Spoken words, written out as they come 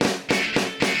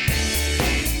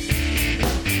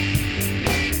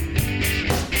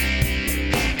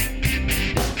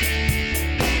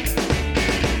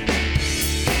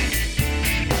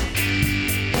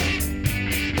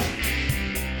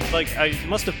it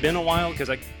must have been a while because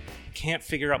I can't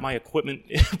figure out my equipment,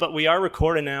 but we are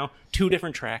recording now. 2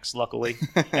 different tracks, luckily.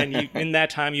 And in that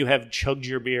time, you have chugged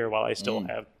your beer while I still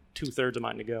have 2/3 of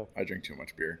mine to go. I drink too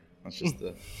much beer. That's just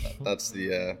that's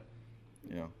the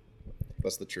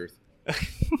truth.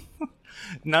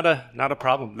 Not a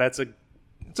problem. It's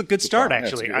a good start,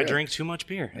 actually. Good, I drink too much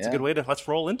beer. It's a good way to let's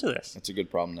roll into this. That's a good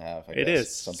problem to have. It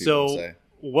is. Some people would say.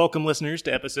 Welcome, listeners,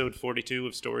 to episode 42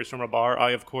 of Stories from a Bar. I,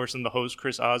 of course, am the host,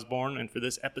 Chris Osborne, and for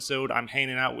this episode, I'm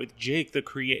hanging out with Jake, the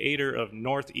creator of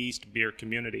Northeast Beer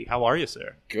Community. How are you,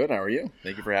 sir? Good. How are you?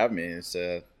 Thank you for having me. It's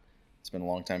been a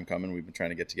long time coming. We've been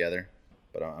trying to get together,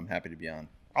 but I'm happy to be on.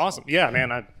 Awesome. Yeah,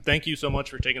 man. I thank you so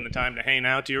much for taking the time to hang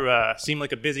out. You seem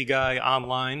like a busy guy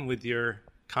online with your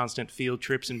constant field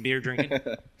trips and beer drinking.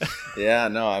 Yeah,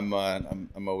 no, I'm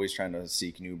always trying to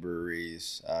seek new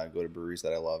breweries, go to breweries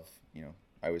that I love. You know,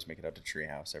 I always make it up to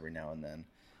Treehouse every now and then.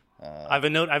 I've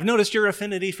noticed your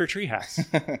affinity for Treehouse.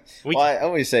 I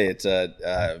always say it's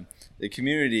the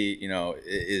community, you know,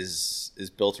 is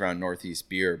built around Northeast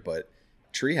beer, but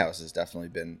Treehouse has definitely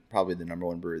been probably the number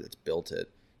one brewery that's built it.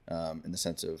 In the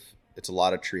sense of it's a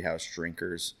lot of Treehouse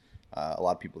drinkers, a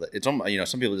lot of people that it's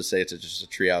some people just say it's just a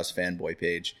Treehouse fanboy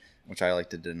page, which I like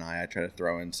to deny. I try to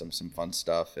throw in some fun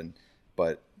stuff,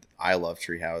 but I love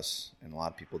Treehouse, and a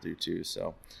lot of people do too.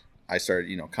 So I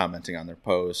started commenting on their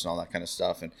posts and all that kind of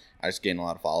stuff, and I just gained a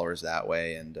lot of followers that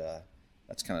way, and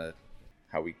that's kind of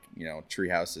how we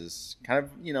Treehouse is kind of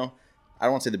I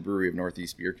don't want to say the brewery of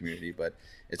Northeast beer community, but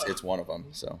it's one of them.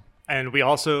 So. And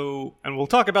we'll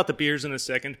talk about the beers in a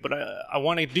second, but I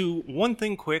want to do one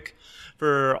thing quick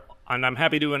and I'm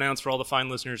happy to announce for all the fine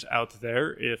listeners out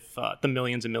there, if the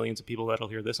millions and millions of people that'll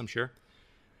hear this, I'm sure.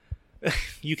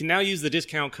 You can now use the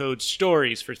discount code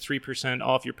STORIES for 3%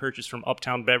 off your purchase from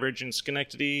Uptown Beverage in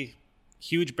Schenectady.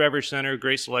 Huge beverage center,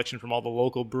 great selection from all the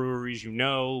local breweries you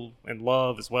know and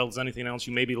love, as well as anything else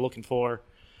you may be looking for.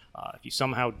 If you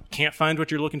somehow can't find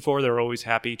what you're looking for, they're always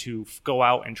happy to go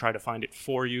out and try to find it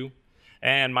for you.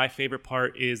 And my favorite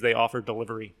part is they offer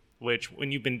delivery, which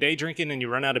when you've been day drinking and you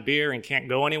run out of beer and can't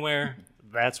go anywhere,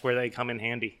 that's where they come in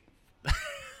handy.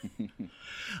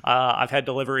 I've had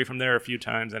delivery from there a few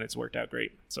times, and it's worked out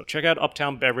great. So check out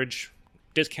Uptown Beverage,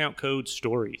 discount code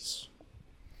STORIES.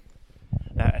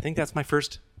 I think that's my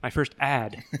first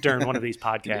ad during one of these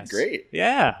podcasts. You did great.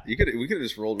 Yeah. We could have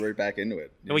just rolled right back into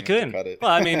it. We could.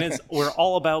 Well, I mean, we're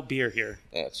all about beer here.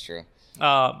 That's true.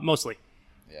 Mostly.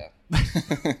 Yeah.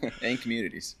 And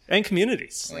communities.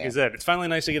 Like I said, it's finally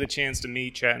nice to get a chance to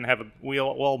meet, chat, and have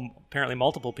apparently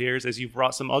multiple beers, as you've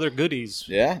brought some other goodies.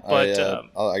 Yeah. But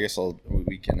I guess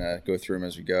we can go through them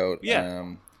as we go.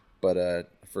 Yeah. But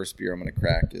first beer I'm going to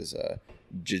crack is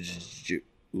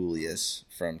Julius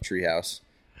from Treehouse,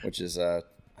 which is I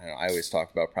always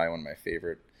talk about probably one of my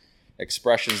favorite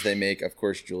expressions they make. Of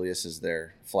course, Julius is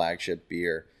their flagship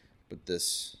beer, but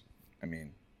this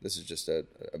is just a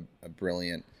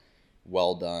brilliant,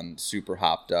 well done, super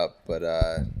hopped up, but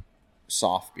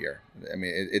soft beer. I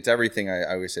mean, it's everything.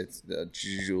 I always say it's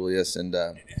Julius and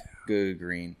Good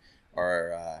Green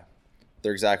are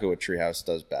they're exactly what Treehouse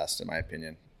does best, in my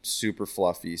opinion. Super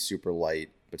fluffy, super light,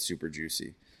 but super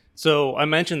juicy. So I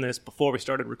mentioned this before we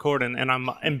started recording, and I'm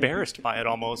embarrassed by it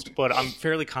almost, but I'm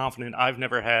fairly confident I've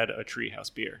never had a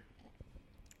Treehouse beer.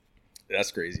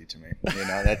 That's crazy to me.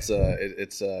 That's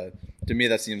to me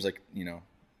that seems like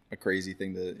a crazy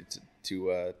thing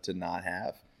to not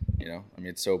have. I mean,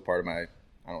 it's so part of my,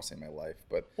 I don't say my life,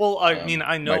 but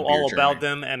I know all about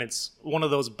them, and it's one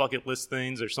of those bucket list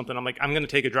things or something. I'm like, I'm going to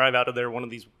take a drive out there one of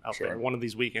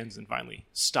these weekends and finally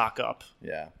stock up.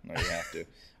 Yeah, no, you have to.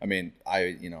 I mean,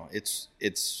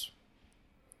 it's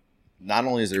not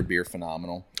only is their beer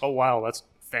phenomenal. Oh wow, that's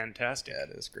fantastic. Yeah,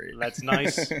 it is great. That's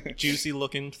nice, juicy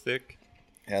looking, thick.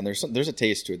 Yeah, and there's a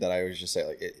taste to it that I always just say,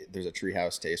 like, there's a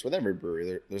Treehouse taste with every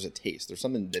brewery. There's a taste. There's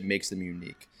something that makes them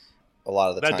unique. A lot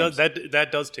of the times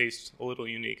that does taste a little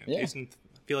unique. I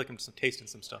feel like I'm tasting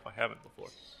some stuff I haven't before.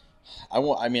 I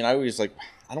always I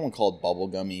don't want to call it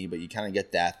bubblegummy, but you kind of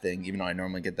get that thing, even though I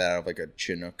normally get that out of like a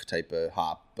Chinook type of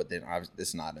hop, but then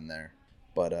it's not in there.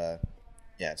 But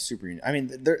yeah, it's super unique. I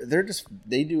mean,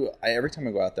 every time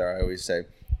I go out there, I always say,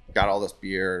 got all this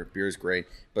beer is great,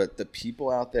 but the people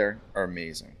out there are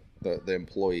amazing. The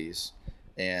employees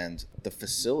and the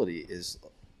facility is,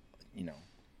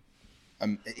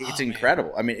 it's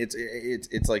incredible. Man. I mean,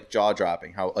 it's like jaw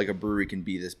dropping how like a brewery can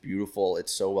be this beautiful.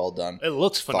 It's so well done. It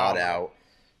looks phenomenal. Thought out,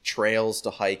 trails to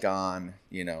hike on.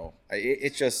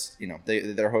 It's just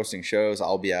they're hosting shows.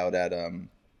 I'll be out at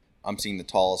I'm seeing The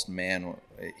Tallest Man.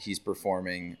 He's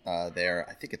performing there.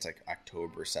 I think it's like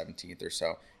October 17th or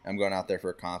so. I'm going out there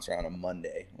for a concert on a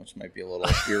Monday, which might be a little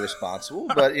irresponsible,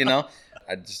 but you know,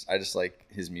 I just like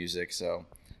his music, so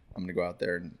I'm gonna go out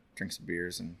there and drink some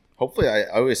beers, and hopefully, I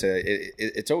always say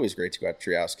it's always great to go out to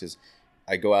Treehouse because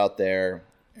I go out there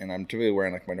and I'm typically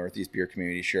wearing like my Northeast Beer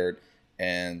Community shirt,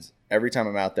 and every time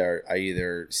I'm out there, I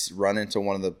either run into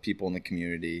one of the people in the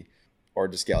community or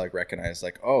just get like recognized,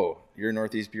 like, oh, you're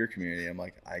Northeast Beer Community. I'm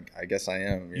like, I guess I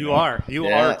am. You are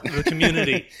the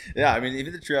community. Yeah, I mean,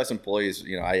 even the Treehouse employees,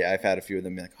 you know, I've had a few of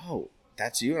them be like, oh,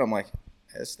 that's you, and I'm like,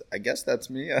 I guess that's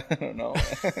me. I don't know.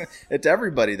 It's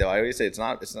everybody though. I always say it's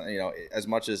not. You know, as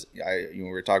much as we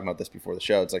were talking about this before the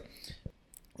show. It's like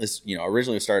this. You know,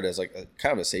 originally started as like a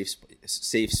kind of a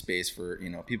safe space for, you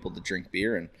know, people to drink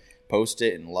beer and post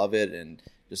it and love it and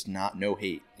just no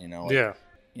hate. You know. Like, yeah.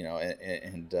 You know,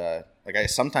 and like I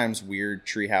sometimes weird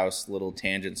Treehouse little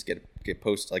tangents get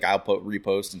posted. Like I'll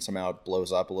repost and somehow it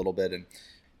blows up a little bit, and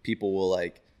people will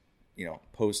like, you know,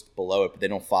 post below it, but they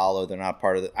don't follow. They're not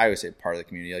part of the. I always say part of the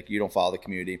community. Like you don't follow the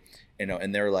community, you know,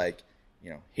 and they're like,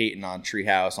 you know, hating on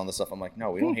Treehouse on the stuff. I'm like,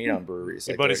 no, we don't hate on breweries.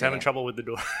 Your like, buddy's having trouble with the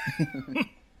door.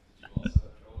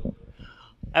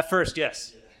 At first,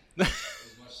 yes.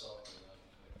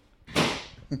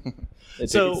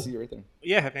 So, see right there.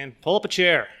 Yeah, man, pull up a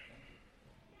chair.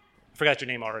 I forgot your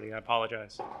name already. I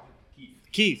apologize.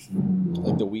 Keith.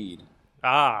 Like the weed.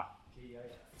 Ah.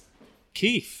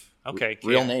 Keith. Okay.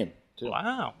 Real name. Too.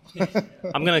 Wow.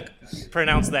 I'm going to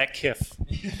pronounce that Kif.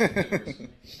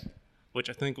 Which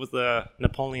I think was the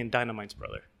Napoleon Dynamite's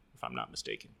brother, if I'm not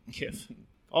mistaken. Kif.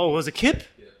 Oh, was it Kip?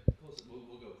 Yeah. We'll go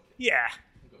with it. Yeah.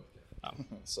 We'll go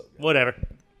with it. So Whatever.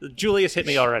 Julius hit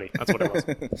me already. That's what it was.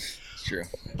 it's true.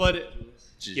 But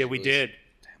yeah, we did.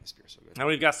 Damn, this beer's so good. Now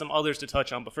we've got some others to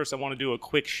touch on, but first I want to do a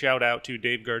quick shout out to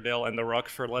Dave Gardell and The Ruck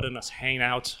for letting us hang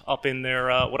out up in their,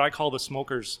 what I call the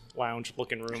Smokers Lounge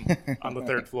looking room on the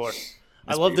third floor.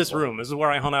 I love this room. This is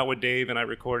where I hung out with Dave and I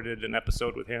recorded an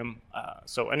episode with him.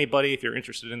 So anybody, if you're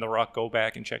interested in The Ruck, go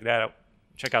back and check that out.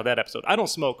 Check out that episode. I don't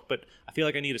smoke, but I feel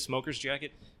like I need a smoker's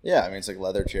jacket. Yeah, I mean, it's like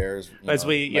leather chairs. As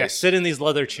we sit in these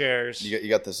leather chairs. You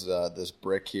got this this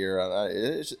brick here.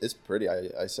 It's pretty.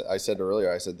 I said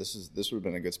earlier. I said this would have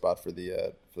been a good spot for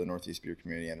the Northeast Beer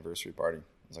Community anniversary party. I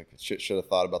was like, should have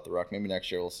thought about the Ruck. Maybe next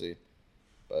year we'll see.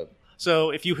 But so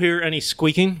if you hear any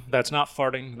squeaking, that's not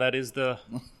farting. That is the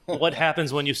what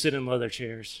happens when you sit in leather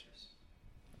chairs.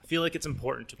 I feel like it's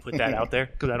important to put that out there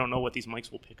because I don't know what these mics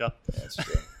will pick up. That's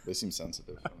true. They seem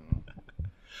sensitive. I don't know.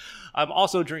 I'm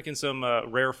also drinking some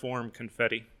Rare Form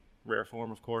Confetti. Rare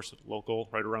Form, of course, local,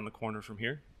 right around the corner from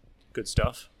here. Good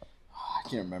stuff. I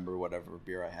can't remember whatever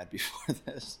beer I had before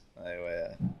this.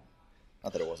 Anyway,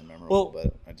 not that it wasn't memorable,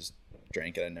 but I just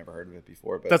drank it. I never heard of it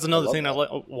before. But that's another thing I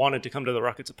wanted to come to the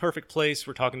Ruck. It's a perfect place.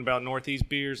 We're talking about Northeast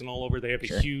beers and all over. They have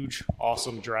a huge,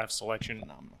 awesome draft selection.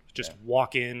 Phenomenal. Just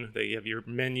walk in. They have your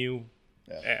menu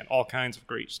and all kinds of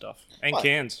great stuff. And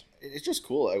cans. It's just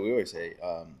cool. We always say,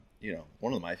 you know,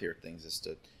 one of my favorite things is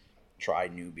to try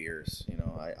new beers. You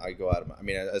know, I go out of I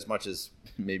mean, as much as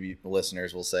maybe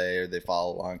listeners will say or they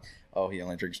follow along, oh, he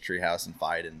only drinks Treehouse and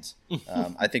Fidens.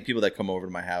 I think people that come over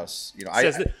to my house, you know,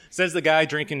 says the guy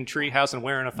drinking Treehouse and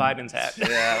wearing a Fidens hat.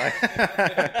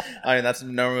 Yeah, I mean, that's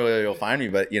normally where you'll find me,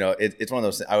 but you know, it's one of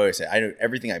those things. I always say, I know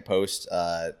everything I post,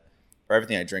 or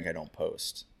everything I drink, I don't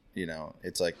post. You know,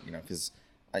 it's like, you know, because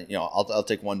I'll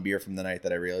take one beer from the night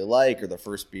that I really like, or the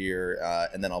first beer,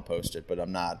 and then I'll post it. But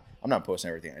I'm not posting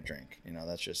everything I drink. You know,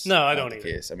 that's just I don't the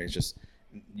case. I mean, it's just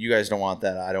you guys don't want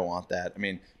that. I don't want that. I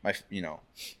mean,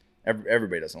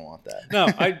 everybody doesn't want that. No,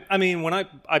 I mean, when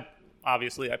I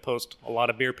obviously I post a lot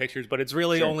of beer pictures, but it's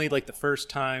really only like the first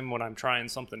time when I'm trying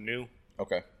something new.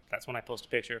 Okay. That's when I post a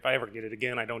picture. If I ever get it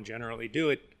again, I don't generally do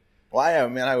it. Well,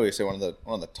 I always say one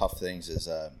of the tough things is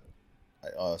I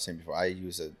was saying before, I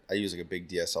use like a big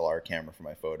DSLR camera for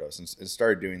my photos, and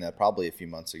started doing that probably a few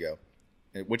months ago,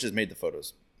 which has made the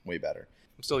photos way better.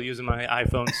 I'm still using my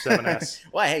iPhone 7S.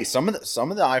 Well, hey, some of the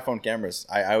iPhone cameras,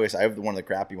 I have one of the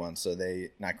crappy ones, so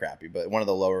they not crappy, but one of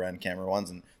the lower end camera ones,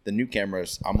 and the new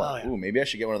cameras, I'm like, ooh, maybe I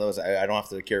should get one of those. I don't have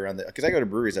to carry around because I go to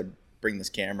breweries, I bring this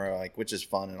camera, like, which is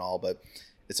fun and all, but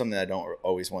it's something I don't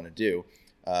always want to do.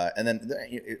 And then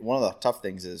one of the tough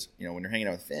things is, you know, when you're hanging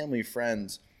out with family,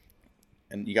 friends,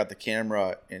 and you got the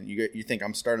camera, and you think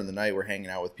I'm starting the night, we're hanging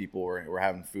out with people, we're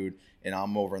having food, and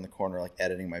I'm over in the corner like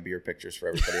editing my beer pictures for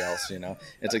everybody else. You know,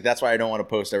 it's like that's why I don't want to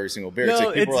post every single beer. It's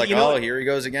like people are like, oh, here he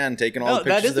goes again, taking all the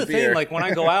pictures that is of the the beer. thing. Like when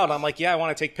I go out, I'm like, yeah, I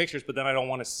want to take pictures, but then I don't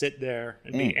want to sit there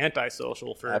and be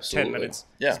antisocial for 10 minutes.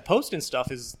 Yeah, posting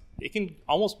stuff it can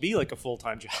almost be like a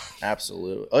full-time job.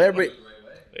 Absolutely. Oh, everybody.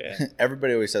 Yeah.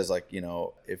 Everybody always says like,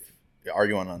 if are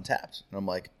you on Untapped? And I'm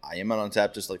like, I am on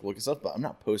Untapped, just like look us up, but I'm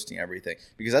not posting everything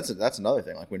because that's another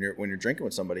thing. Like when you're drinking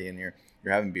with somebody and you're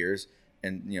having beers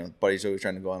and buddy's always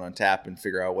trying to go on Untapped and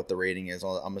figure out what the rating is.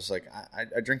 I'm just like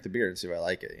I drink the beer to see if I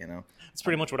like it. That's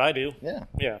pretty much what I do. Yeah.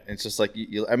 Yeah. It's just like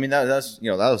I mean that's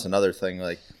that was another thing.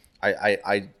 Like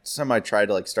I tried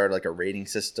to like start like a rating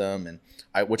system and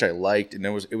which I liked, and it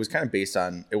was kind of based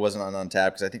on, it wasn't on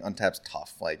Untapped because I think Untapped's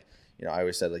tough. Like I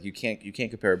always said like you can't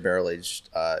compare a barrel aged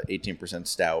 18%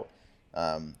 stout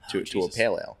to a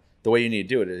pale ale. The way you need to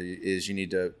do it is you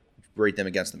need to rate them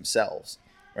against themselves,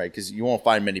 right? Because you won't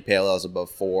find many pale ales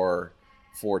above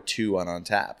 4.2 on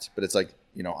Untapped. But it's like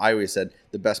I always said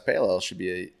the best pale ale should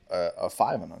be a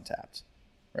 5 on Untapped,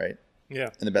 right? Yeah.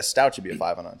 And the best stout should be a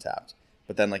 5 on Untapped.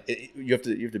 But then like you have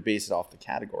to base it off the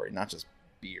category, not just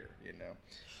beer.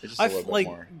 It's just a little bit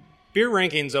more. Beer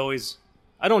rankings always.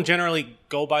 I don't generally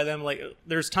go by them. Like,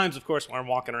 there's times, of course, when I'm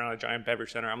walking around a giant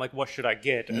beverage center, I'm like, what should I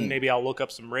get? And maybe I'll look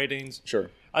up some ratings. Sure.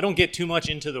 I don't get too much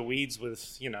into the weeds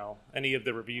with, any of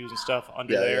the reviews and stuff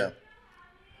under there. Yeah.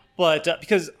 But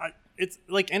because it's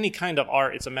like any kind of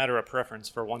art, it's a matter of preference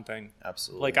for one thing.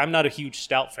 Absolutely. Like, I'm not a huge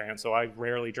stout fan, so I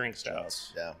rarely drink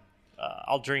stouts. Yeah.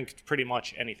 I'll drink pretty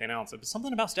much anything else. But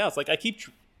something about stouts, like, I keep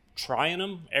trying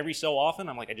them every so often.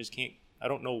 I'm like, I just can't. I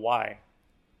don't know why.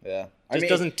 Yeah, It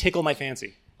doesn't tickle my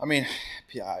fancy. I mean,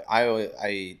 yeah,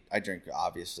 I drink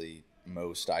obviously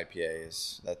most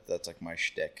IPAs. That's like my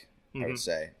shtick. I would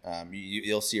say.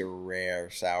 You'll see a rare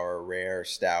sour, rare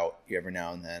stout every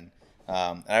now and then.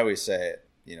 And I always say,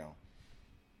 and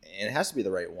it has to be the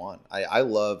right one. I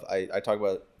talk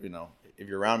about if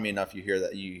you're around me enough, you hear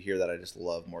that I just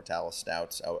love Mortalis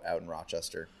stouts out in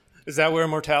Rochester. Is that where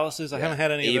Mortalis is? I haven't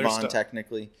had any of their stuff.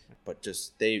 Technically. But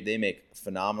just they make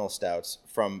phenomenal stouts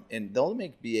and they'll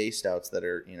make BA stouts that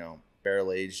are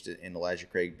barrel aged in Elijah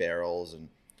Craig barrels and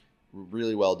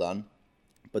really well done.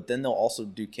 But then they'll also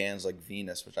do cans like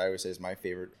Venus, which I always say is my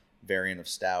favorite variant of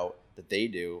stout that they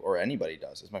do, or anybody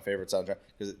does. It's my favorite soundtrack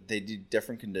because they do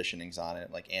different conditionings on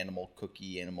it, like animal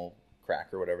cookie, animal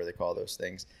cracker, whatever they call those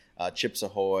things, Chips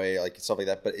Ahoy, like stuff like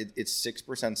that. But it's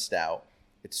 6% stout.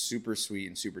 It's super sweet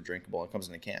and super drinkable. It comes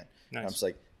in a can. Nice. I'm just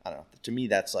like, I don't know. To me,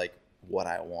 that's like what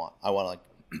I want. I want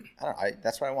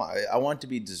that's what I want. I want it to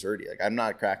be desserty. Like I'm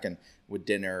not cracking with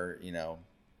dinner,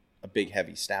 a big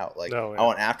heavy stout. Like I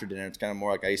want after dinner. It's kind of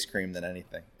more like ice cream than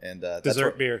anything. And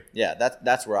dessert beer. Yeah,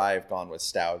 that's where I've gone with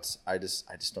stouts. I just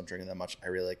don't drink it that much. I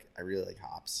really like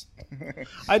hops.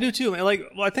 I do too.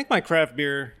 I think my craft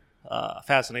beer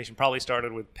fascination probably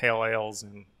started with pale ales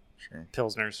and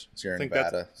pilsners. Sierra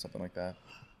Nevada, something like that.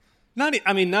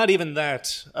 Not even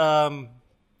that.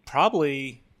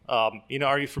 Probably.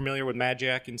 Are you familiar with Mad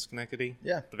Jack in Schenectady?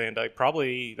 Yeah. The Van Dyke.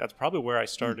 That's probably where I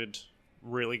started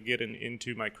really getting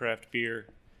into my craft beer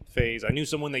phase. I knew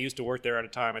someone that used to work there at a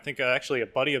time. I think actually a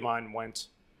buddy of mine went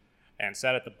and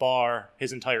sat at the bar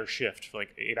his entire shift for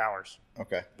like 8 hours.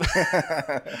 Okay.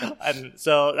 And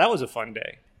so that was a fun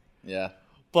day. Yeah.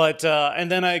 But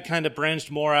and then I kind of branched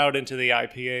more out into the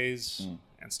IPAs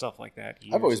and stuff like that.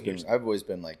 I've always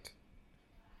been like,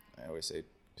 I always say,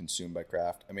 consumed by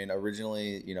craft. I mean,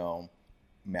 originally,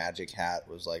 Magic Hat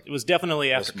was like, it was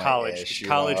definitely after college.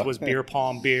 College was beer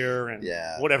pong beer and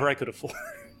whatever I could afford.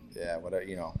 Yeah, whatever.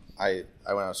 I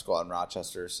went out to school out in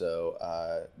Rochester,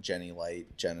 so Jenny Light,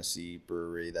 Genesee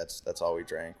Brewery. That's all we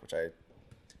drank, which I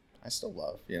still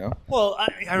love. Well,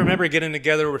 I remember getting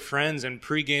together with friends and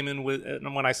pre-gaming with.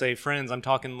 And when I say friends, I'm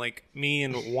talking like me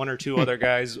and one or two other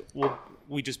guys.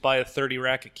 We just buy a 30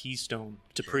 rack of Keystone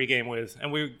to pre-game with,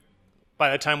 and by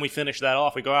the time we finish that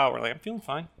off, we go out. We're like, I'm feeling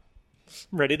fine.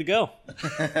 I'm ready to go.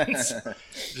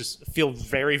 Just feel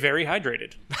very, very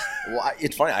hydrated. Well,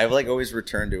 it's funny. I've like always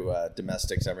returned to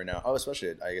domestics every now. Oh,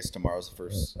 especially I guess tomorrow's the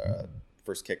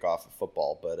first kickoff of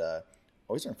football. But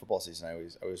always during football season,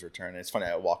 I always return. And it's funny.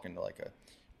 I walk into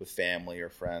with family or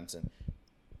friends, and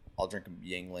I'll drink a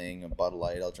Yingling, a Bud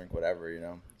Light. I'll drink whatever,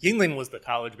 Yingling was the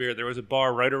college beer. There was a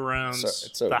bar right around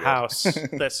the house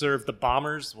that served the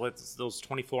Bombers with those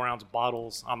 24-ounce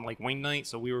bottles on like wing night.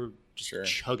 So we were just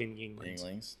chugging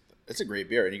Yinglings. It's a great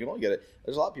beer, and you can only get it.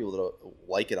 There's a lot of people that don't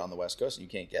like it on the West Coast, and you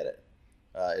can't get it.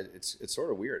 It's sort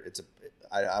of weird.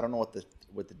 I don't know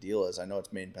what the deal is. I know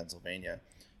it's made in Pennsylvania,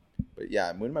 but yeah,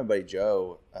 I'm with my buddy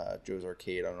Joe, Joe's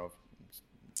Arcade. I don't know if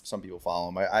some people follow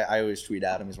him. I always tweet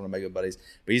at him. He's one of my good buddies.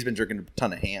 But he's been drinking a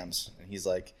ton of hams. And he's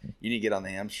like, you need to get on the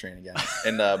hams train again.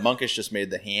 And Monkish just made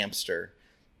the Hamster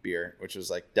beer, which was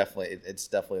like it's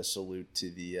definitely a salute to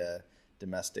the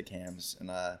domestic hams. And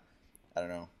I don't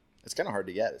know. It's kind of hard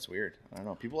to get. It's weird. I don't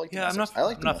know. People like Yeah, domestics. I'm I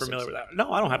like not familiar domestics. with that.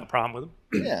 No, I don't have a problem with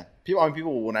them. Yeah, people. I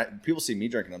mean, people see me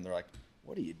drinking them, they're like,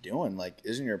 "What are you doing? Like,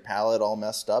 isn't your palate all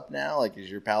messed up now? Like, is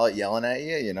your palate yelling at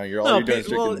you? You know, you're doing is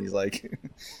drinking these like."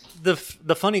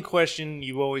 The funny question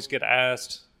you always get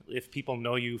asked if people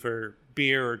know you for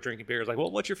beer or drinking beer is like,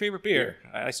 "Well, what's your favorite beer?"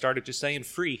 I started just saying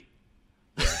free.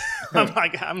 I'm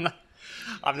like, I'm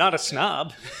not a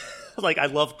snob. Like, I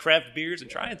love craft beers and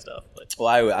trying stuff, but Well,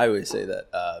 I always say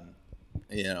that,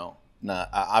 you know, not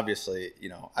obviously, you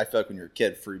know, I feel like when you're a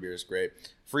kid, free beer is great.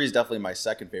 Free is definitely my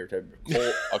second favorite type of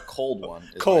cold, a cold one.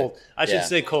 Is cold. I should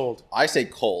say cold. I say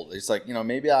cold. It's like, you know,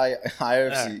 maybe I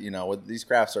obviously, you know, with these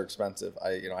crafts are expensive.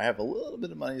 I have a little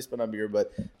bit of money to spend on beer,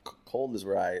 but cold is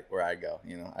where I go.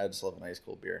 You know, I just love a nice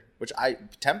cold beer, which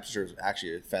temperature is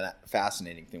actually a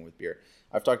fascinating thing with beer.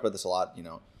 I've talked about this a lot, you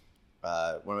know.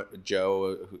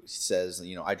 Joe who says,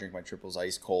 you know, I drink my triples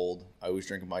ice cold. I always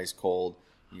drink them ice cold.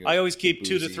 I always keep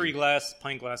 2 to 3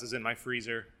 pint glasses in my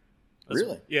freezer.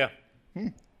 Really? Yeah.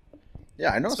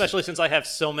 Yeah, I know. Especially since I have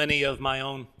so many of my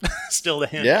own still to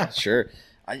hand. Yeah, sure.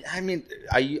 I mean,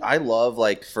 I love,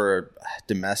 like, for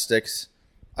domestics,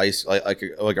 ice like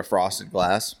a frosted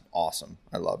glass. Awesome.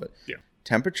 I love it. Yeah.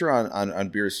 Temperature on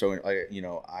beer is so, you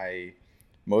know,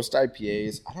 most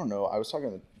IPAs, I don't know. I was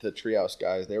talking to the Treehouse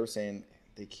guys. They were saying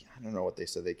I don't know what they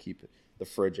said they keep the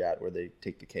fridge at where they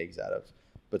take the kegs out of,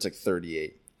 but it's like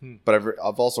 38. But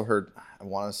I've also heard, I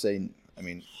want to say, I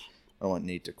mean, I don't want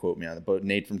Nate to quote me on it, but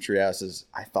Nate from Treehouse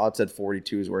I thought said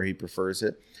 42 is where he prefers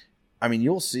it. I mean,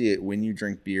 you'll see it when you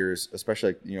drink beers, especially,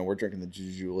 like, you know, we're drinking the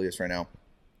Julius right now.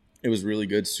 It was really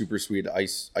good, super sweet,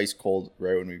 ice cold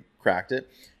right when we cracked it.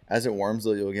 As it warms,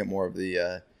 though, you'll get more of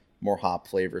the more hop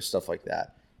flavor, stuff like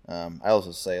that. I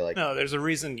also say, like, no, there's a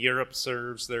reason Europe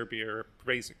serves their beer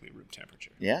basically room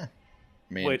temperature. Yeah,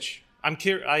 I mean, which I'm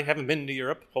curious. I haven't been to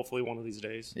Europe. Hopefully, one of these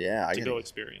days. Yeah, go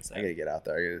experience that. I gotta get out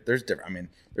there. There's different. I mean,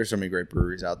 there's so many great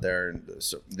breweries out there, and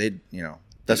so they, you know,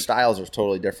 the styles are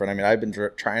totally different. I mean, I've been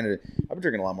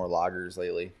drinking a lot more lagers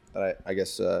lately. But I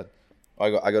guess I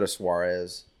go to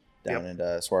Suarez down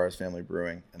in Suarez Family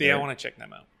Brewing. Yeah, I want to check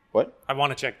them out. What? I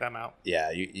want to check them out.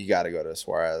 Yeah, you got to go to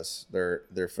Suarez.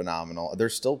 They're phenomenal. They're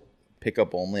still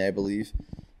pickup only, I believe.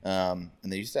 And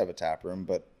they used to have a tap room,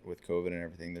 but with COVID and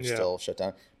everything, they're still shut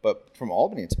down. But from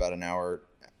Albany, it's about an hour.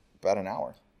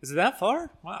 Is it that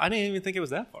far? Well, I didn't even think it was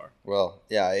that far. Well,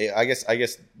 yeah, I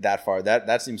guess that far.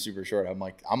 That seems super short. I'm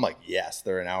like, yes,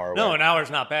 they're an hour away. No, an hour's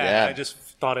not bad. Yeah. I just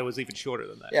thought it was even shorter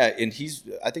than that. Yeah, and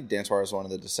I think Dan Suarez is one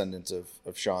of the descendants of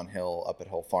Sean Hill up at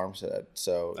Hill Farmstead.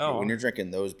 So when you're drinking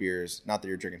those beers, not that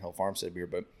you're drinking Hill Farmstead beer,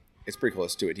 but it's pretty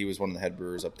close to it. He was one of the head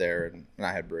brewers up there, and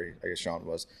not head brewer, I guess Sean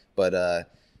was. But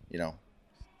you know,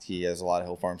 he has a lot of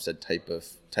Hill Farmstead type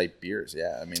beers.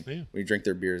 Yeah, I mean, when you drink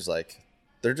their beers, like,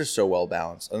 they're just so well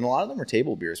balanced, and a lot of them are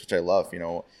table beers, which I love. You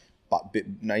know,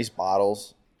 nice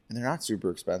bottles, and they're not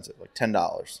super expensive, like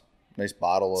 $10. Nice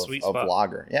bottle of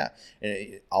lager. Yeah,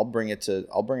 and I'll bring it to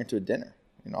a dinner.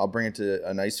 You know, I'll bring it to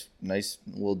a nice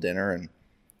little dinner, and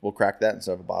we'll crack that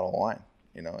instead of a bottle of wine.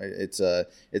 You know, it's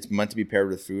meant to be paired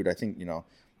with food. I think, you know,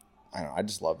 I don't know. I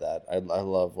just love that. I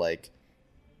love, like,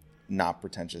 not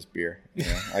pretentious beer. You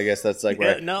know? I guess that's like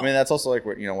I mean, that's also like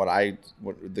what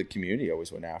the community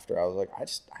always went after. I was like, I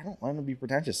don't want to be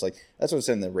pretentious. Like, that's what I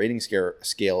said in the rating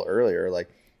scale earlier. Like,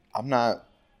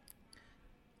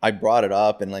 I brought it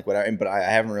up and like whatever, but I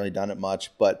haven't really done it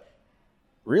much. But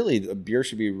really, a beer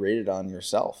should be rated on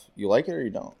yourself. You like it or you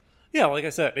don't. Yeah, like I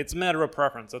said, it's a matter of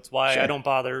preference. That's why I don't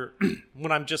bother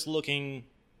when I'm just looking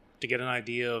to get an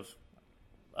idea of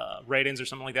ratings or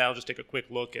something like that. I'll just take a quick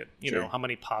look at, you know, how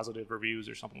many positive reviews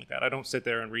or something like that. I don't sit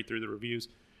there and read through the reviews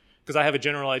because I have a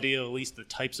general idea of at least the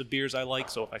types of beers I like.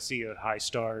 So if I see a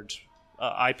high-starred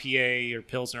IPA or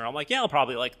Pilsner, I'm like, yeah, I'll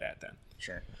probably like that then.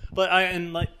 Sure. But I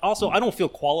don't feel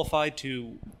qualified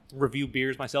to review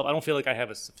beers myself. I don't feel like I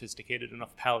have a sophisticated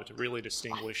enough palate to really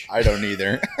distinguish. I don't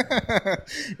either.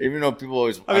 Even though people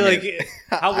always. I mean,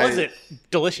 how was it?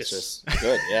 Delicious. It's just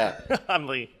good. Yeah. I'm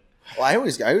like, well, I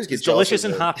always get it's delicious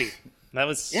and hoppy. That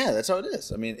was. Yeah, that's how it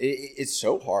is. I mean, it's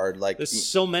so hard. Like, there's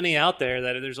so many out there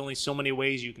that there's only so many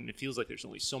ways you can. It feels like there's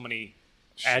only so many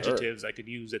adjectives I could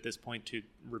use at this point to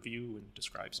review and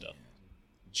describe stuff.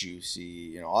 Juicy,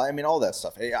 you know, I mean, all that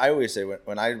stuff. I always say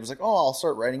when I was like, oh, I'll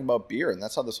start writing about beer, and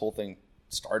that's how this whole thing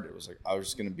started. It was like I was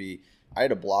just going to be. I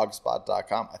had a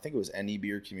blogspot.com. I think it was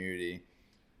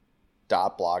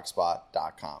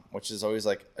anybeercommunity.blogspot.com, which is always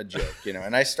like a joke, you know.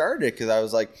 And I started it because I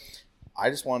was like, I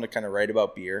just wanted to kind of write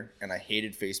about beer, and I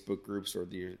hated Facebook groups where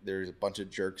there's a bunch of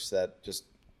jerks that just,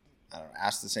 I don't know,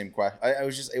 ask the same question.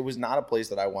 It was not a place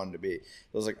that I wanted to be. It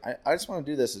was like, I just want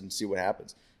to do this and see what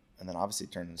happens. and then obviously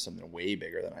it turned into something way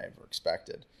bigger than I ever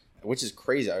expected, which is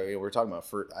crazy. I mean, we're talking about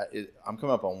I'm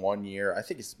coming up on 1 year. I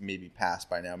think it's maybe past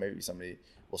by now. Maybe somebody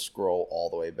will scroll all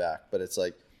the way back, but it's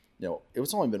like, it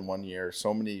was only been 1 year.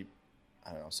 So many,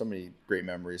 I don't know, so many great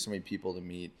memories, so many people to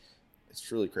meet. It's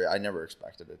truly crazy. I never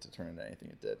expected it to turn into anything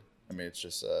it did. I mean, it's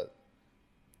just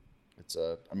it's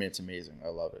amazing. I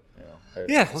love it.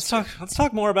 Let's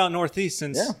talk more about Northeast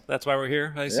since that's why we're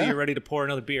here. I see you're ready to pour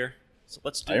another beer. So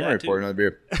let's do that. I'm ready to pour another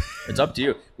beer. It's up to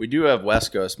you. We do have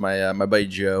West Coast. My buddy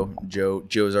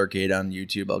Joe's Arcade on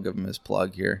YouTube. I'll give him his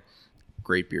plug here.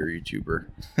 Great beer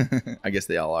YouTuber. I guess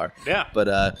they all are. Yeah.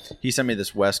 But he sent me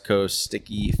this West Coast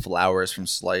sticky flowers from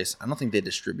Slice. I don't think they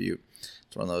distribute.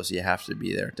 It's one of those you have to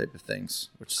be there type of things,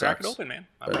 which Crack sucks. it open, man.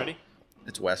 I'm ready.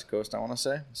 It's West Coast, I want to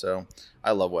say. So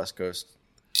I love West Coast.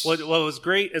 What was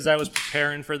great is I was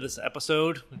preparing for this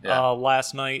episode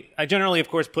last night. I generally, of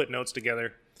course, put notes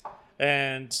together.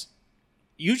 And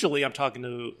usually I'm talking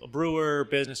to a brewer,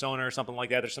 business owner, or something like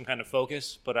that. There's some kind of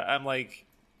focus. But I'm like,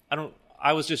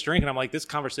 I was just drinking. I'm like, this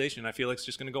conversation, I feel like it's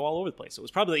just going to go all over the place. It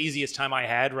was probably the easiest time I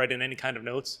had writing any kind of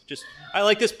notes. Just, I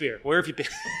like this beer. Where have you been?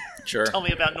 Sure. Tell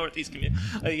me about Northeast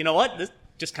community. You know what? This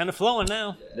just kind of flowing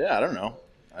now. Yeah, I don't know.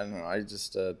 I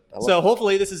just. So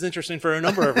hopefully this is interesting for a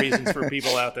number of reasons for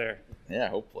people out there. Yeah,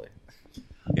 hopefully.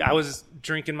 Yeah, I was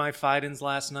drinking my Fidens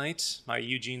last night. My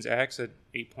Eugene's Axe at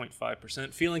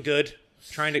 8.5%. Feeling good.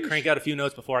 Trying to crank out a few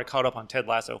notes before I caught up on Ted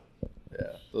Lasso.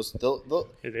 Yeah,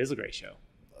 it is a great show.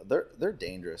 They're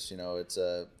dangerous. It's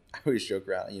I always joke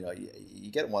around.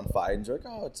 You get one Fidens, you're like,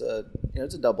 oh, it's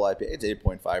a double IPA. It's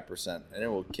 8.5%, and it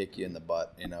will kick you in the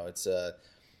butt. It's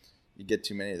you get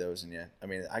too many of those, and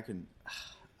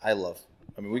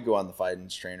we go on the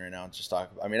Fidens train right now and just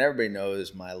talk. Everybody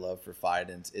knows my love for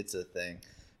Fidens. It's a thing.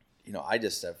 I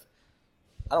just have.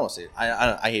 I don't want to say.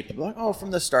 I hate people like, oh,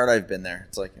 from the start I've been there.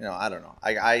 It's like, I don't know.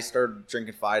 I started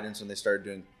drinking Fidens when they started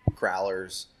doing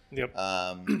crowlers. Yep.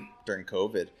 During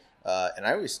COVID, and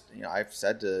I always, I've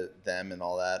said to them and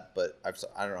all that, but I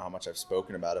don't know how much I've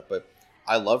spoken about it, but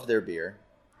I loved their beer.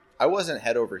 I wasn't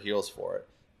head over heels for it,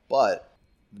 but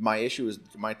my issue was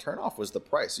my turnoff was the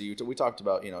price. So we talked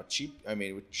about, cheap.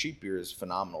 Cheap beer is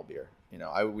phenomenal beer.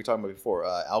 We talked about before.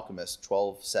 Alchemist,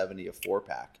 $12.70 a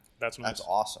 4-pack. That's nice. That's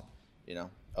awesome.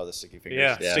 Oh, the sticky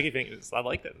fingers. Yeah, sticky fingers. I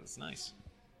like that. It's nice.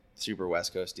 Super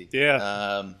West Coasty.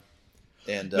 Yeah.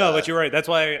 No, but you're right. That's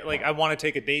why, I want to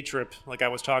take a day trip, like I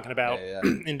was talking about,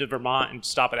 into Vermont and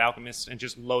stop at Alchemist and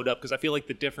just load up, because I feel like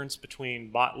the difference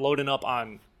between loading up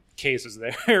on cases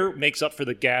there makes up for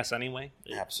the gas anyway.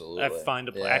 Absolutely.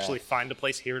 Actually find a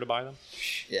place here to buy them.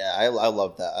 Yeah, I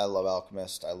love that. I love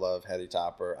Alchemist. I love Heady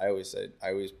Topper. I always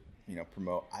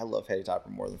promote. I love Heady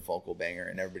Topper more than Focal Banger,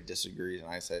 and everybody disagrees, and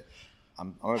I say.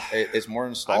 It's more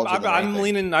nostalgia. I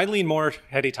lean more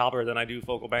Heady Topper than I do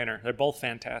Focal Banger. They're both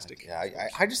fantastic. Yeah,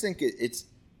 I just think it's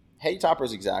Heady Topper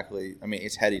is exactly.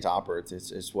 It's Heady Topper.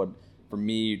 It's what for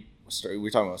me. We're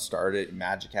talking about started.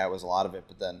 Magic Hat was a lot of it,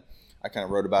 but then I kind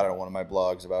of wrote about it on one of my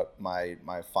blogs about my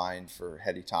find for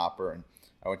Heady Topper, and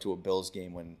I went to a Bills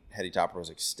game when Heady Topper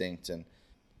was extinct, and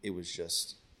it was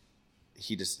just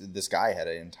this guy had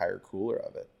an entire cooler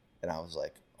of it, and I was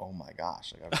like, oh my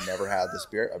gosh, I've never had this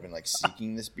beer. I've been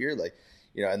seeking this beer,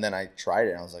 and then I tried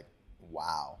it and I was like,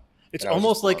 wow. It's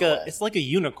almost like it's like a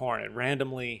unicorn. It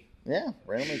randomly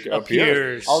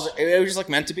appears. It was just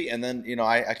meant to be. And then,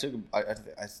 I took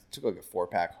a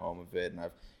 4-pack home of it, and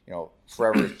I've,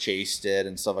 forever chased it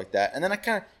and stuff like that. And then I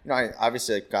kind of, I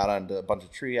obviously got onto a bunch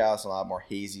of Treehouse, a lot more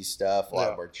hazy stuff, a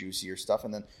lot more juicier stuff.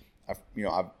 And then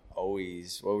I've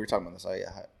always, we were talking about this.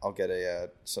 I'll get a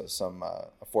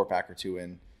 4-pack or 2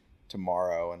 in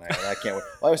tomorrow, and I can't wait.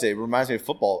 Well, I would say it reminds me of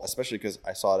football, especially because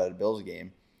I saw it at a Bills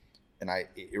game, and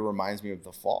it reminds me of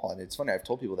the fall. And it's funny, I've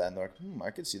told people that, and they're like, I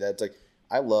could see that. It's like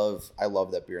I love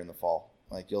that beer in the fall.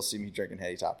 You'll see me drinking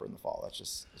Heady Topper in the fall. It's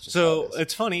just so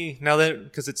it's funny now that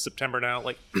because it's September now,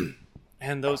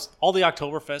 and all the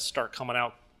Oktoberfests start coming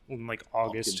out in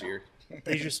August.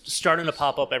 They just starting to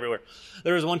pop up everywhere.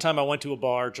 There was one time I went to a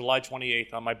bar, July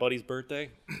 28th, on my buddy's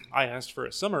birthday. I asked for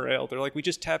a summer ale. They're like, we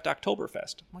just tapped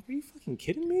Oktoberfest. I'm like, are you fucking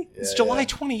kidding me? It's July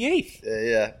 28th.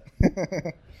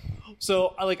 Yeah.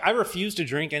 So I refuse to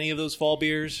drink any of those fall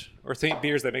beers or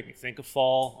beers that make me think of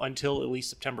fall until at least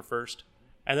September 1st.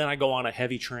 And then I go on a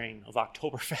heavy train of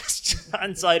Oktoberfest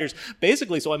and ciders,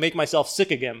 basically so I make myself sick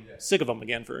of them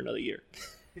again for another year.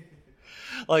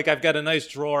 I've got a nice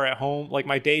drawer at home.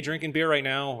 My day drinking beer right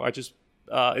now, is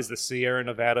the Sierra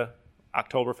Nevada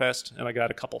Oktoberfest, and I got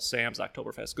a couple Sam's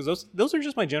Oktoberfest because those are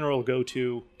just my general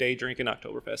go-to day drinking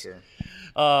Oktoberfest. Sure.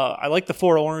 I like the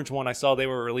 4 Orange one. I saw they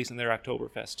were releasing their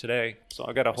Oktoberfest today, so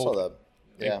I got a whole. I saw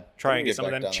Yeah. Try I and need get to some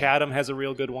of back them. down there. Chatham has a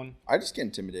real good one. I just get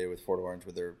intimidated with Fort Orange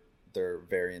with their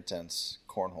very intense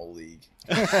cornhole league.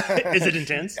 Is it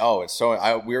intense? Oh, it's so.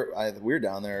 We were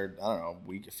down there. I don't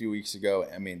know, a few weeks ago.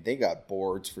 I mean, they got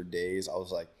boards for days. I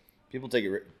was like, people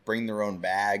bring their own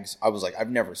bags. I was like, I've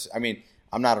never. I mean,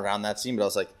 I'm not around that scene, but I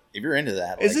was like, if you're into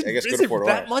that, Is like, it, I guess is go to it Fort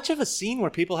that Orange. much of a scene where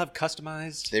people have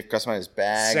customized? They've customized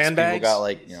bags. Sandbags? People got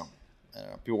like, I don't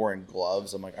know, people wearing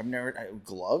gloves. I'm like,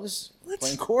 gloves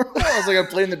playing cornhole. I was like, I'm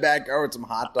playing in the backyard with some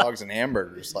hot dogs and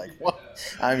hamburgers. Like, what?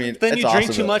 I mean, Then it's you drink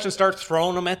awesome too though. much and start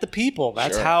throwing them at the people.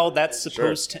 That's Sure. how that's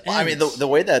supposed to end. Well, I mean, the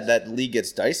way that league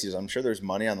gets dicey is I'm sure there's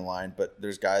money on the line, but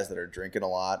there's guys that are drinking a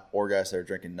lot or guys that are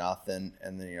drinking nothing.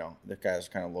 And then, the guys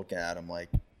are kind of looking at them like,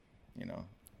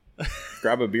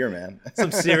 grab a beer, man.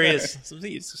 Some serious.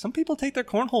 Some people take their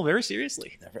cornhole very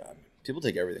seriously. People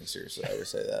take everything seriously. I would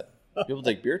say that. People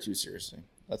take beer too seriously.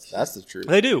 That's the truth.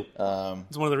 They do. Um,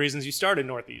 It's one of the reasons you started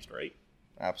Northeast, right?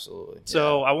 absolutely.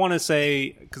 So I want to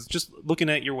say, because just looking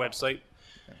at your website,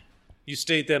 you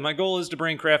state that my goal is to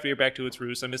bring craft beer back to its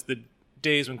roots. I miss the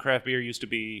days when craft beer used to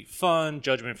be fun,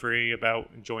 judgment-free, about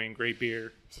enjoying great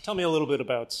beer. So tell me a little bit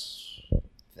about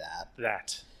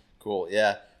that. Cool.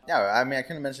 Yeah. Yeah. I mean, I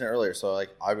kind of mentioned it earlier. So, like,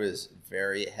 I was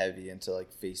very heavy into like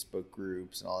Facebook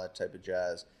groups and all that type of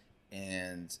jazz,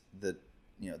 and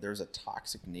there's a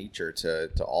toxic nature to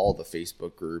all the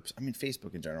Facebook groups. I mean,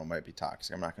 Facebook in general might be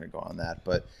toxic. I'm not going to go on that,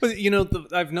 but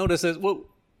I've noticed that.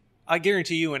 I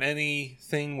guarantee you, in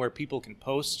anything where people can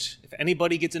post, if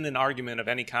anybody gets in an argument of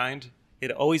any kind,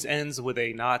 it always ends with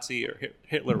a Nazi or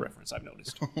Hitler reference. I've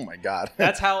noticed. oh my god,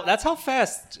 That's how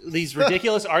fast these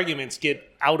ridiculous arguments get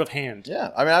out of hand.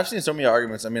 yeah. I mean, I've seen so many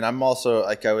arguments. I mean, I'm also,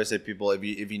 like I always say, people, if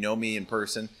you know me in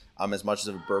person, I'm as much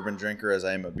of a bourbon drinker as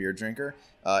I am a beer drinker.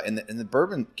 And the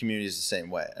bourbon community is the same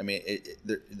way. I mean,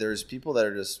 there's people that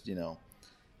are just, like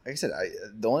I said,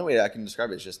 the only way I can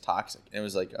describe it is just toxic. And it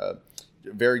was like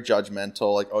very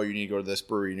judgmental, like, oh, you need to go to this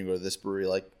brewery, you need to go to this brewery.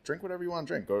 Like, drink whatever you want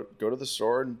to drink. Go to the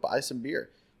store and buy some beer.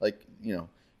 Like,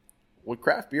 what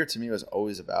craft beer to me was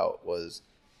always about was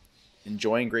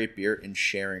enjoying great beer and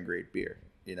sharing great beer.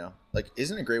 Like,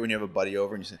 isn't it great when you have a buddy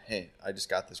over and you say, hey, I just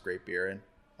got this great beer in.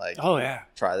 Like, Oh yeah,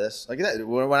 try this. Like that.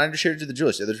 When I just shared it to the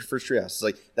Julius, the first treehouse, it's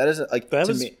like that isn't like that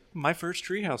to was me. my first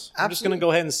treehouse. I'm just Absolutely. going to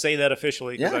go ahead and say that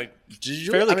officially because Yeah.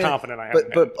 I'm fairly confident I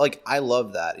have. But like I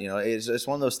love that. It's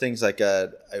one of those things. Like I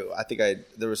think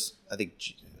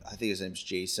his name's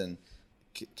Jason.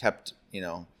 Kept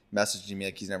messaging me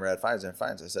like he's never had fines. I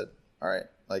said, all right,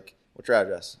 like what's your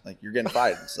address? Like you're getting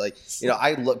fines. Like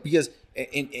I look because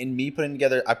in me putting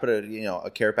together, I put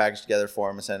a care package together for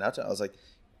him and sent it out to him. I was like,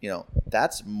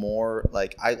 that's more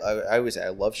like I always say I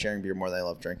love sharing beer more than I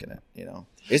love drinking it.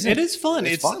 It is fun.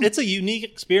 It's fun. It's a unique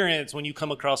experience when you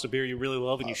come across a beer you really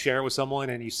love and you share it with someone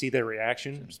and you see their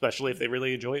reaction, especially if they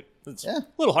really enjoy it. It's a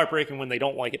little heartbreaking when they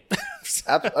don't like it.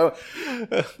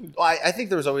 I think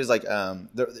there was always like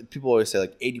people always say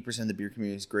like 80% of the beer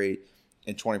community is great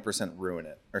and 20% ruin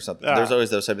it or something. There's always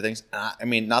those type of things. I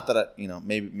mean, not that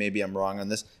maybe I'm wrong on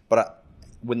this, but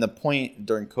when the point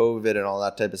during COVID and all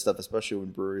that type of stuff, especially when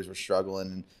breweries were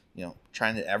struggling and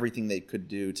trying everything they could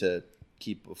do to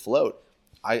keep afloat,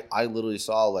 I literally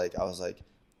saw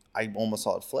I almost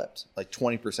saw it flipped. Like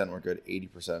 20% were good,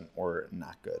 80% were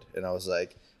not good, and I was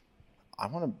like, I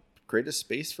want to create a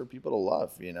space for people to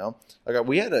love. Like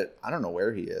we had I don't know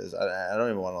where he is. I don't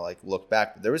even want to like look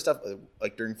back. But there was stuff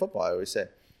like during football. I always say,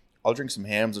 I'll drink some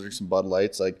Hams, I'll drink some Bud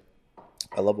Lights, like.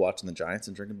 I love watching the Giants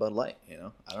and drinking Bud Light.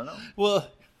 I don't know. Well,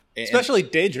 especially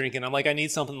day drinking, I'm like, I need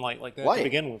something like that to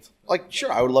begin with. Like,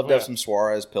 sure, I would love to have some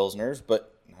Suarez Pilsners,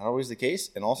 but not always the case.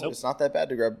 And also, It's not that bad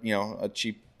to grab, a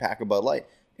cheap pack of Bud Light.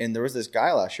 And there was this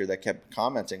guy last year that kept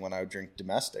commenting when I would drink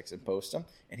domestics and post them,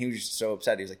 and he was just so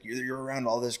upset. He was like, "You're around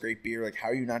all this great beer. Like, how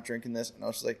are you not drinking this?" And I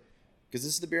was just like, because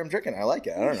this is the beer I'm drinking. I like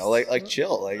it. I don't know. Like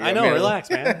chill. Like I know, relax,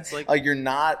 man. It's like you're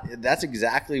not. That's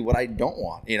exactly what I don't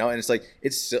want. And it's like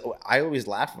it's. So, I always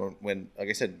laugh when, like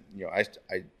I said, I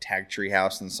tag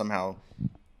Treehouse and somehow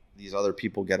these other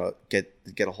people get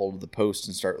a hold of the post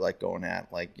and start like going at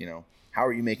like how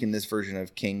are you making this version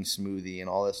of King smoothie and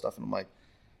all this stuff, and I'm like,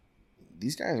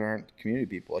 these guys aren't community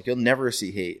people. Like you'll never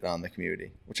see hate on the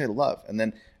community, which I love. And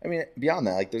then I mean beyond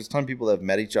that, like there's a ton of people that have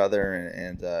met each other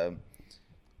and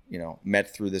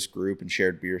met through this group and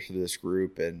shared beer through this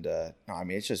group. And I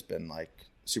mean, it's just been like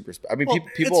super. I mean,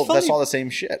 people that saw the same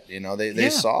shit. They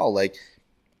saw like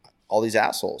all these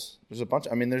assholes. There's a bunch.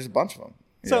 I mean, there's a bunch of them.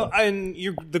 So, and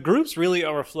the group's really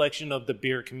a reflection of the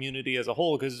beer community as a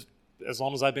whole because as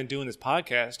long as I've been doing this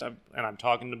podcast, I'm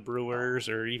talking to brewers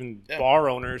or even Yeah. bar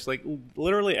owners, like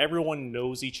literally everyone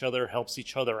knows each other, helps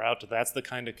each other out. That's the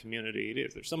kind of community it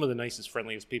is. They're some of the nicest,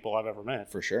 friendliest people I've ever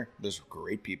met. For sure. There's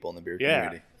great people in the beer Yeah.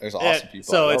 community. There's awesome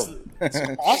people. So I it's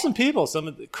love. awesome people. Some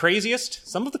of the craziest,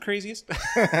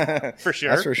 for sure.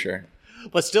 That's for sure.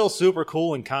 But still super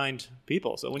cool and kind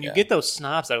people. So when you Yeah. get those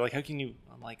snobs that are like, how can you?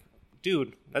 I'm like,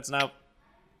 dude, that's not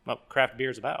what craft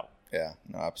beer is about. Yeah,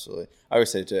 no, absolutely. I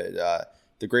always say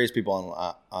the greatest people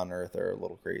on earth are a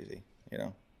little crazy, you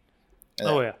know. And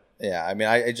Oh, yeah. Yeah. I mean,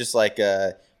 I just like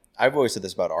I've always said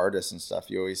this about artists and stuff.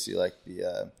 You always see like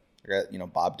the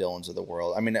Bob Dylan's of the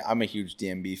world. I mean, I'm a huge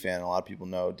DMB fan. A lot of people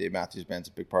know Dave Matthews Band's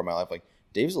a big part of my life. Like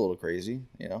Dave's a little crazy,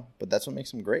 you know, but that's what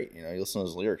makes him great. You know, you listen to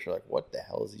his lyrics, you're like, what the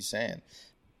hell is he saying?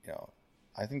 You know,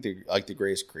 I think they're like the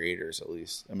greatest creators, at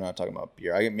least. I'm not talking about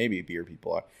beer. Maybe beer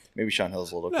people are. Maybe Sean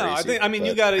Hill's a little crazy. I mean,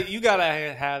 but- you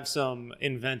gotta have some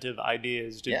inventive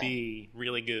ideas to Yeah. be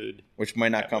really good. which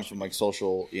might not come from like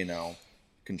social,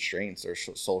 constraints or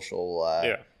social,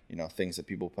 things that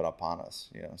people put upon us.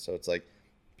 You know, so it's like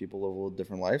people live a little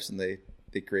different lives and they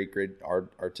create great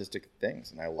artistic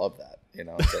things, and I love that. You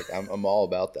know, it's like I'm all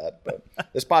about that. But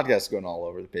this podcast is going all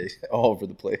over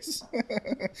the place.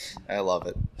 I love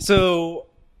it. So,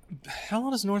 how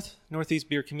long is Northeast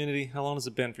Beer Community? How long has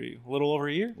it been for you? A little over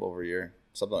a year. A little over a year,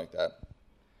 something like that.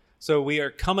 So we are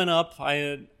coming up.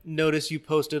 I noticed you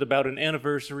posted about an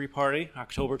anniversary party,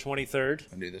 October 23rd.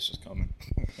 I knew this was coming.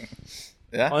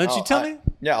 Yeah. Why don't you tell me?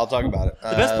 Yeah, I'll talk about it.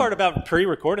 The best part about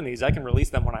pre-recording these, I can release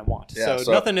them when I want. Yeah, so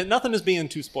so- nothing is being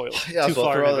too spoiled. Yeah, too so I'll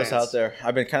far throw in this advance. out there.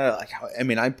 I've been kind of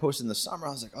like, I posted in the summer.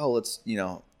 I was like, oh, let's,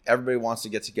 everybody wants to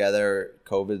get together.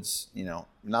 COVID's,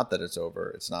 not that it's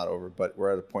over. It's not over, but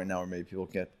we're at a point now where maybe people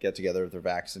get together if they're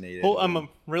vaccinated. Well, I'm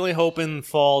really hoping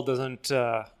fall doesn't,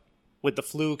 with the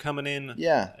flu coming in.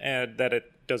 Yeah. And that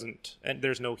it doesn't, and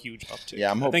there's no huge uptick.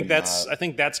 Yeah, I'm hoping I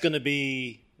think that's going to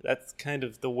be. That's kind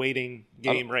of the waiting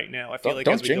game right now. I feel like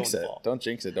don't as we go jinx in it. fall. Don't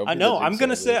jinx it. Don't I be know. the I'm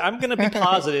jinx gonna be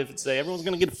positive and say everyone's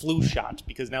gonna get a flu shot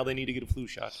because now they need to get a flu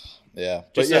shot. Yeah.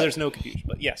 Just so yeah. there's no confusion.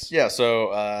 But yes. Yeah.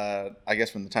 So I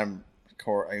guess when the time,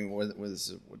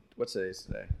 what's today's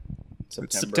today?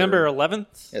 September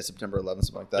 11th. Yeah, September 11th,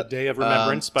 something like that. The day of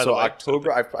remembrance, by the so way.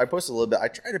 October, I posted a little bit. I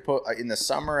tried to post in the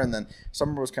summer, and then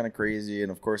summer was kind of crazy.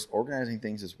 And of course, organizing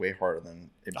things is way harder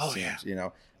than it seems. Yeah.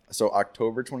 So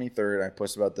October 23rd, I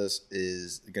posted about this,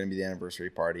 is going to be the anniversary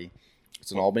party. It's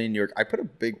in Albany, New York. I put a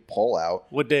big poll out.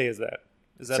 What day is that?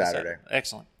 Is that Saturday.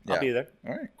 Excellent. I'll Yeah. be there.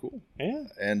 All right, cool. Yeah.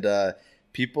 And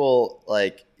people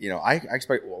I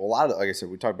expect a lot of, like I said,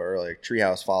 we talked about earlier,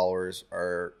 Treehouse followers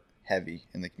are heavy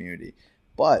in the community.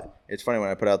 But it's funny when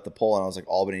I put out the poll and I was like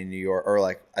Albany, New York, or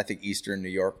like I think Eastern New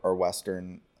York or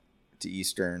Western to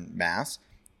Eastern Mass.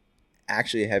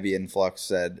 Actually, a heavy influx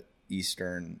said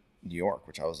Eastern New York,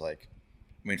 which I was like,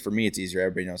 I mean, for me, it's easier.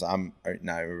 Everybody knows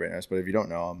not everybody knows, but if you don't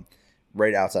know, I'm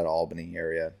right outside of Albany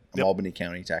area. I'm Yep. Albany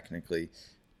County technically.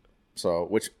 So,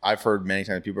 which I've heard many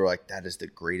times, people are like, that is the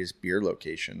greatest beer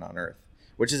location on earth,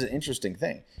 which is an interesting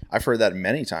thing. I've heard that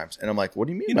many times. And I'm like, what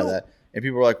do you mean by that? And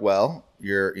people are like, well,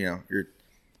 you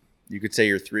could say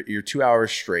you're 2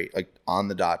 hours straight, like on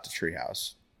the dot to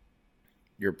Treehouse.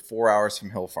 You're 4 hours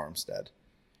from Hill Farmstead.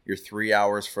 You're 3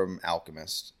 hours from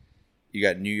Alchemist. You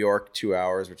got New York 2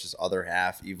 hours, which is other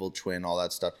half, Evil Twin, all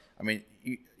that stuff. I mean,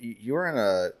 you're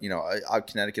in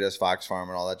Connecticut has Fox Farm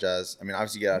and all that jazz. I mean,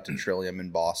 obviously you get out to Trillium in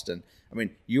Boston. I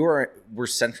mean, we're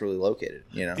centrally located,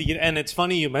 And it's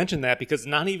funny you mentioned that because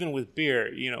not even with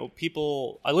beer,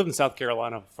 I lived in South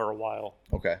Carolina for a while.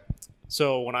 Okay.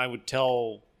 So when I would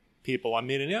tell people I'm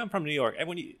from New York, and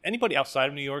when anybody outside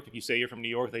of New York, if you say you're from New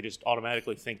York, they just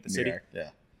automatically think the city. York,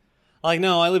 yeah. Like,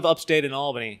 no, I live upstate in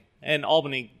Albany, and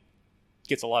Albany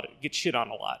gets shit on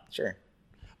a lot. Sure.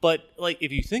 But like,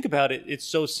 if you think about it, it's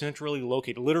so centrally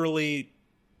located, literally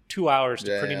 2 hours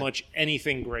to pretty much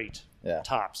anything great. Yeah.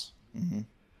 Tops. Mm-hmm.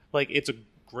 Like, it's a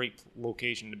great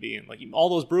location to be in. Like, all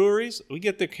those breweries, we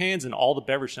get their cans in all the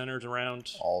beverage centers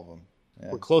around. All of them.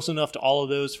 Yeah. We're close enough to all of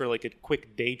those for like a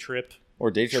quick day trip.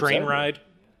 Or day trip train ride.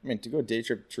 I mean, to go day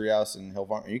trip to Treehouse and Hill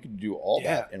Farm, you could do all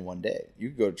that in one day. You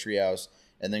could go to Treehouse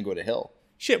and then go to Hill.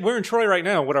 Shit, we're in Troy right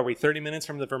now. What are we, 30 minutes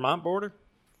from the Vermont border?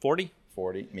 40?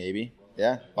 40, maybe.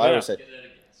 Yeah. Well, I always say,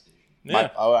 Yeah.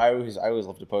 I always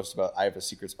love to post about, I have a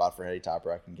secret spot for Heady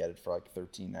Topper. I can get it for like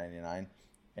 $13.99.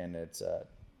 And it's,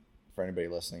 for anybody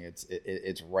listening,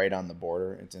 it's right on the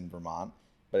border. It's in Vermont.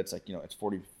 But it's like, it's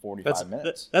 45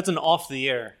 minutes. That's an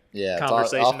off-the-air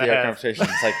conversation off the to air have. conversation.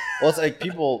 It's like, well, it's like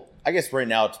people, I guess right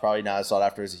now it's probably not as sought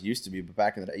after as it used to be. But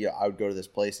back in the day, I would go to this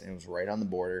place and it was right on the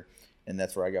border. and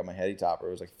that's where I got my heady topper.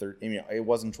 It was like it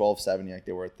wasn't $12.70 like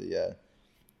they were at the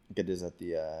like it is at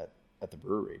the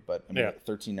brewery, but I mean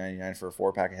 $13.99 for a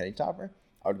 4-pack of heady topper.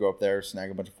 I would go up there, snag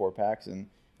a bunch of 4-packs, and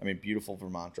I mean, beautiful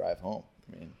Vermont drive home.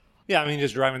 I mean, Yeah, I mean,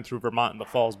 just driving through Vermont in the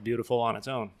fall is beautiful on its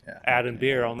own. Yeah. Adding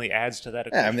beer only adds to that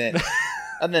yeah, I equation. mean,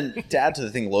 and then to add to the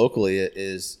thing locally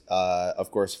is,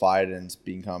 of course, Fiden's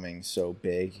becoming so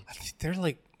big. I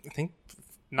think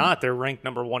they're ranked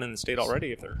number 1 in the state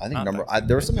already. If they're I think not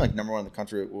there was something like number 1 in the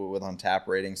country with on tap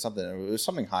rating, something. It was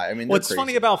something high. I mean, What's they're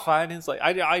funny crazy. about Fiden's, like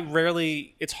I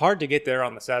rarely, it's hard to get there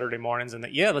on the Saturday mornings, and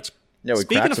let's. Yeah, we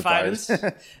Speaking cracked of some Fiden's,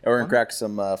 and we're gonna crack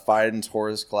some Fiden's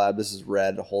Horse collab. This is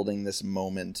Red holding this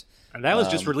moment. and that was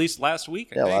just released last week.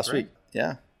 I Yeah, think, last right? week.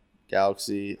 Yeah,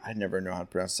 Galaxy. I never know how to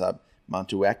pronounce that.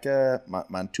 Mantuca.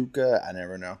 I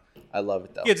never know. I love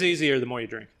it though. It's easier the more you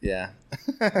drink. Yeah,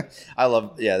 I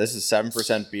love. Yeah, this is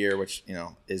 7% beer, which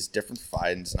is different from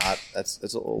Fiden's. That's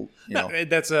a little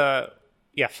That's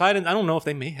Fiden. I don't know if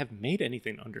they may have made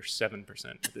anything under 7%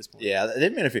 at this point. Yeah,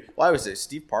 they've made a few. Well, I would say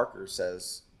Steve Parker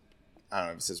says, I don't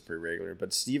know if he says pretty regular,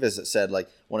 but Steve has said like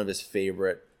one of his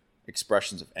favorite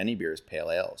expressions of any beer is pale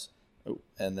ales. Ooh.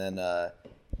 And then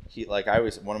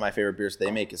one of my favorite beers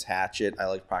they make is Hatchet. I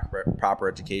like Proper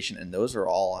Education, and those are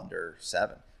all under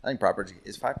 7. I think Proper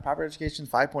Education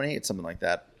 5.8, it's something like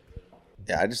that.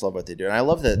 Yeah, I just love what they do, and I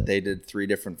love that they did 3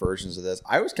 different versions of this.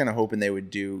 I was kind of hoping they would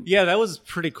do. Yeah, that was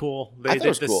pretty cool. They I thought it did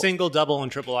was the cool. single, double,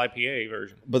 and triple IPA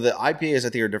version. But the IPAs, I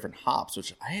think, are different hops,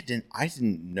 which I didn't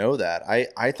know that.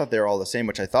 I thought they were all the same,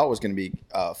 which I thought was going to be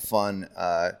fun.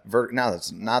 Now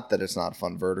that's not that it's not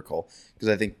fun vertical, because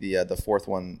I think the fourth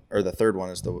one or the third one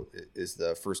is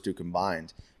the first 2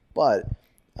 combined. But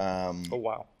Oh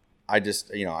wow! I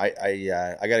just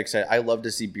I got excited. I love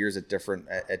to see beers at different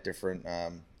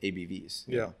ABVs.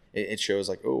 You know? It shows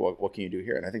like, oh, what can you do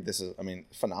here? And I think this is,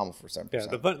 phenomenal for 7%.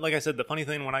 Yeah, like I said, the funny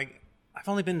thing I've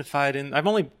only been to Fiden, I've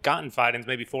only gotten Fidens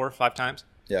maybe 4 or 5 times.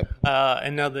 Yeah.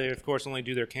 And now they, of course, only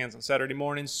do their cans on Saturday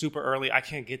mornings, super early. I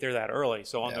can't get there that early.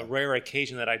 So on the rare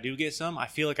occasion that I do get some, I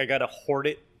feel like I got to hoard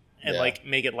it and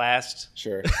make it last.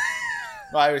 Sure.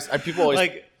 Well, people always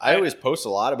I always post a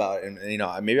lot about it,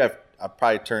 and maybe I've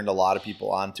probably turned a lot of people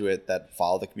onto it that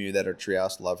follow the community that are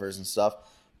treehouse lovers and stuff.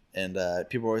 And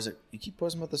people are always like, "You keep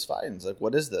posting about this Fidens. Like,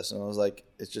 what is this?" And I was like,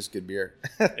 "It's just good beer."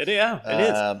 It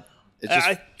is. It's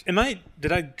just.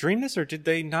 Did I dream this, or did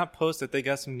they not post that they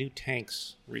got some new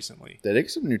tanks recently? They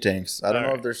did some new tanks. I don't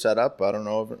know if they're set up. I don't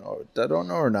know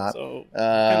or not. So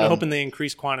kind of hoping they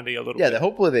increase quantity a little bit. Yeah,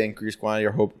 hopefully they increase quantity,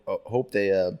 or hope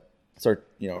they start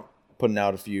putting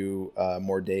out a few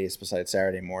more days besides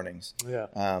Saturday mornings.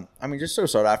 Yeah. Just so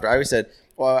sought after. I always said,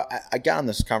 well, I got on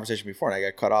this conversation before and I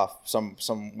got cut off.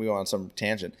 We went on some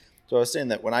tangent. So I was saying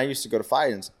that when I used to go to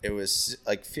Fiden's, it was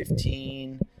like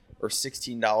 $15 or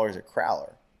 $16 a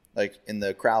crowler, like in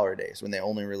the crowler days when they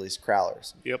only released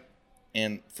crowlers. Yep.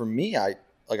 And for me, I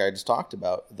just talked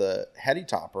about, the heady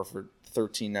topper for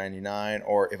 $13.99,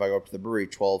 or if I go up to the brewery,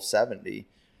 $12.70.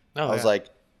 I was like,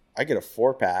 I get a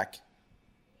 4-pack,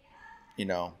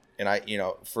 and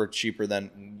for cheaper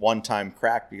than one-time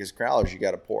crack, because crowlers you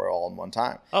got to pour all in one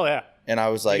time. Oh yeah. And I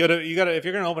was like, you gotta if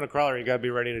you're gonna open a crowler, you gotta be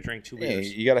ready to drink 2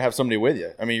 beers. you got to have somebody with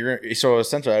you. So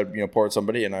essentially, I'd pour it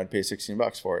somebody, and I'd pay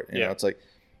 $16 for it. You know, it's like,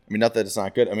 not that it's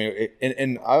not good.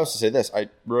 And I also say this. I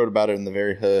wrote about it in the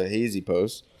Very Hazy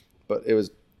post, but it was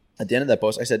at the end of that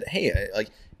post. I said, hey,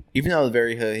 even though the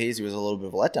Very Hazy was a little bit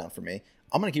of a letdown for me,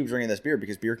 I'm gonna keep drinking this beer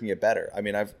because beer can get better. I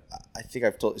think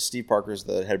I've told Steve Parker's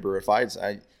the head brewer at Fides.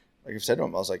 Like I've said to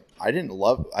him, I was like, I think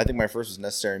my first was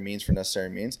Necessary Means for Necessary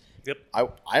Means. Yep.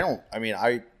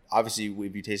 Obviously,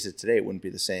 if you taste it today, it wouldn't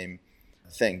be the same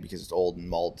thing because it's old and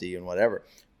malty and whatever.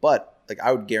 But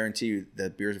I would guarantee you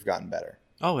that beers have gotten better.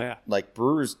 Oh yeah. Like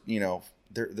brewers,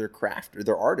 they're craft,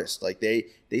 they're artists. Like they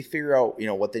figure out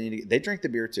what they need to. They drink the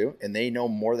beer too, and they know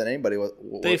more than anybody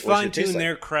what they fine it tastes tune like.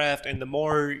 their craft, and the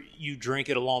more you drink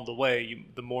it along the way,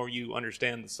 the more you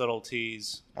understand the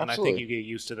subtleties, and Absolutely. I think you get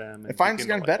used to them. And Fiden's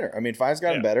gotten better. Fiden's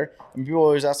gotten better. People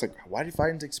always ask why did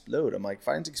Fiden's explode? I'm like,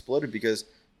 Fiden's exploded because,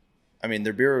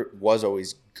 their beer was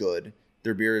always good.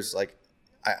 Their beer is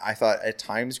I thought at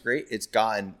times great. It's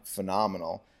gotten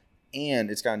phenomenal, and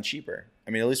it's gotten cheaper.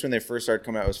 At least when they first started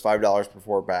coming out, it was $5 per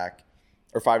 4-pack,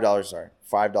 or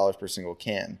 $5 per single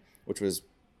can, which was,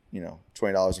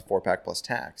 $20 a 4-pack plus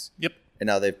tax. Yep. And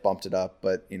now they've bumped it up,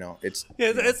 but it's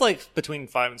it's like between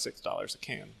 $5 and $6 a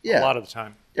can. Yeah. A lot of the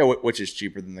time. Yeah, which is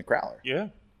cheaper than the crowler. Yeah.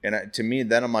 And to me,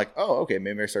 then I'm like, oh, okay,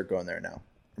 maybe I start going there now,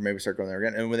 or maybe start going there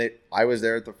again. And when I was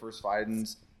there at the first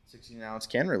Fiden's 16-ounce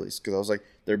can release, because I was like,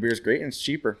 their beer's great and it's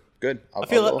cheaper. Good. I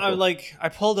feel I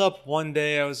pulled up one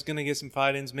day. I was gonna get some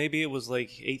fight-ins. Maybe it was like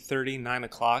 8:30, 9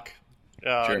 o'clock.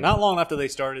 Sure. Not long after they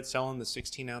started selling the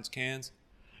 16-ounce cans,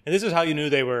 and this is how you knew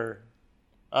they were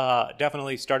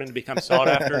definitely starting to become sought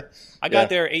after. I got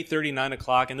there 8:30, 9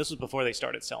 o'clock, and this was before they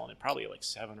started selling it. Probably like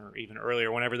 7 or even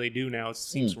earlier. Whenever they do now, it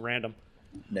seems random.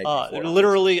 There are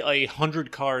literally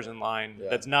 100 cars in line.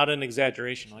 Yeah. That's not an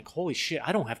exaggeration. Like, holy shit,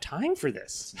 I don't have time for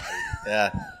this.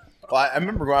 Yeah. Well, I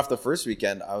remember going off the first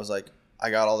weekend. I was like, I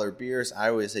got all their beers. I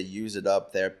always say, use it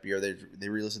up. Their beer, they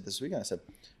released it this weekend. I said,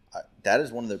 that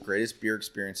is one of the greatest beer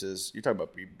experiences. You talk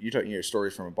about your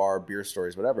stories from a bar, beer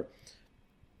stories, whatever.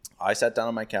 I sat down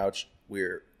on my couch.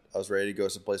 I was ready to go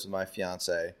someplace with my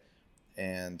fiance,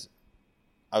 and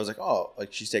I was like, oh,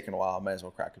 like she's taking a while. I might as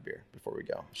well crack a beer before we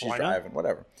go. She's driving,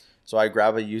 whatever. So I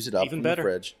grab a use it up from the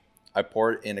fridge. I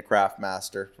pour it in a Craft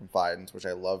Master from Fidens, which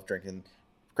I love drinking.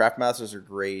 Craft Masters are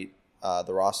great.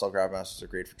 The raw style Craft Masters are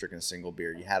great for drinking a single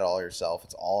beer. You had it all yourself.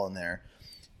 It's all in there.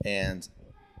 And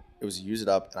it was use it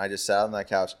up. And I just sat on that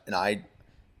couch, and I,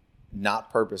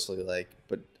 not purposely,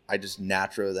 but I just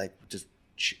naturally,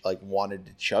 wanted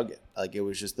to chug it. Like, it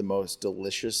was just the most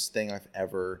delicious thing I've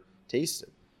ever tasted.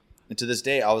 And to this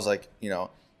day, I was like, the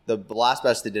last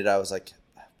batch they did, I was like,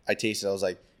 I tasted, I was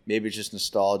like, maybe it's just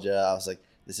nostalgia. I was like,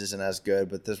 this isn't as good.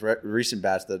 But this recent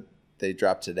batch that they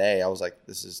dropped today, I was like,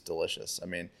 this is delicious. I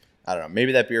mean, I don't know.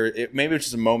 Maybe that beer, maybe it's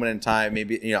just a moment in time.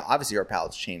 Maybe, obviously our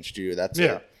palates changed too.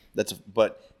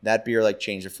 But that beer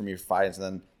changed it for me for Fidens. And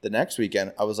then the next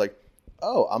weekend, I was like,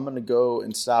 oh, I'm going to go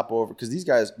and stop over. Because these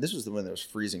guys, this was the one that was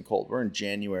freezing cold. We're in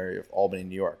January of Albany,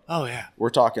 New York. Oh, yeah. We're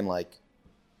talking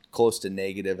close to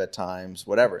negative at times,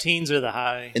 whatever. Teens are the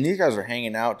high. And these guys are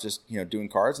hanging out just, doing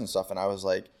cards and stuff. And I was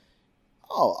like,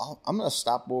 oh, I'm going to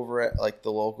stop over at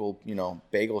the local,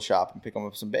 bagel shop and pick them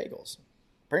up some bagels.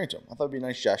 Bring it to them. I thought it'd be a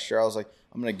nice gesture. I was like,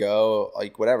 I'm going to go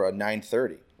whatever, at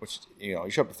 9:30, which, you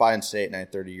show up to Fidens today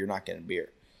at 9:30, you're not getting beer.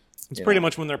 It's pretty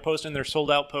much when they're posting their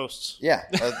sold out posts. Yeah,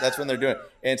 that's when they're doing it.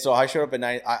 And so I showed up at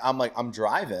 9. I'm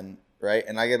driving, right?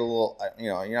 And I get a little,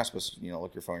 you're not supposed to,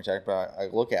 look your phone and check, but I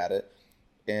look at it.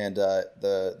 And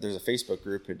there's a Facebook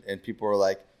group, and people were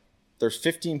like, there's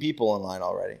 15 people in line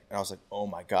already. And I was like, oh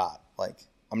my God.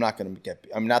 I'm not going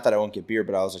to not that I won't get beer,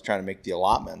 but I was trying to make the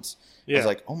allotments. Yeah. I was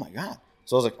like, oh my God.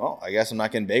 So I was like, oh, I guess I'm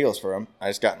not getting bagels for them. I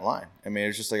just got in line. I mean, it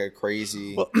was just a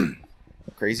crazy,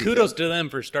 crazy kudos to them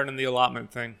for starting the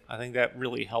allotment thing. I think that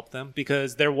really helped them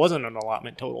because there wasn't an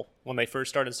allotment total when they first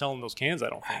started selling those cans, I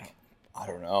don't think. I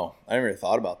don't know. I never really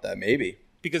thought about that. Maybe.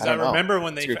 Because I remember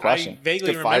when I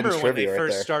vaguely remember when they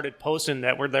first started posting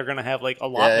that where they're going to have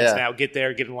allotments now. Get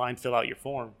there, get in line, fill out your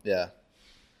form. Yeah.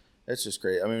 It's just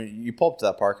great. I mean, you pull up to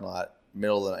that parking lot,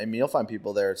 middle of the night. I mean, you'll find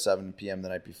people there at 7 p.m. the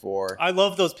night before. I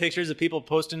love those pictures of people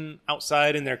posting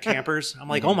outside in their campers. I'm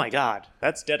like, oh my God,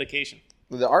 that's dedication.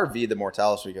 The RV, the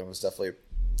Mortalis weekend was definitely,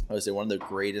 I would say, one of the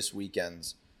greatest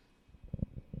weekends.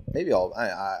 Maybe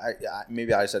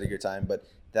maybe I just had a good time, but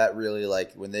that really,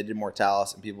 when they did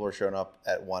Mortalis and people were showing up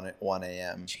at 1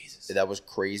 a.m. Jesus. That was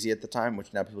crazy at the time,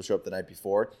 which now people show up the night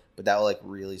before, but that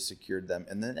really secured them.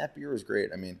 And then that beer was great.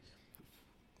 I mean,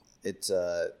 it's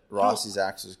Rossi's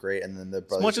Axe is great, and then the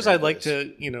Brothers. As much as I'd like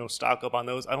to, stock up on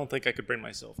those, I don't think I could bring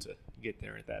myself to get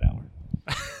there at that hour.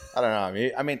 I don't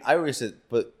know. I mean, I always said,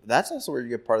 but that's also where you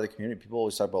get part of the community. People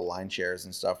always talk about line shares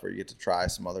and stuff, where you get to try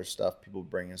some other stuff. People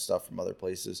bring in stuff from other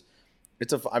places.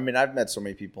 I've met so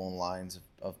many people in lines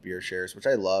of beer shares, which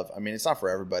I love. I mean, it's not for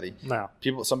everybody. No.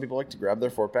 Some people like to grab their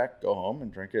 4-pack, go home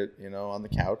and drink it, on the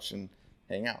couch and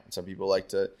hang out. And some people like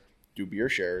to do beer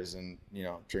shares and,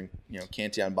 drink,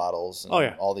 Cantillon bottles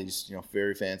and all these,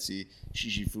 very fancy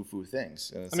shishi foo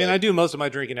things. And I do most of my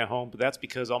drinking at home, but that's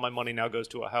because all my money now goes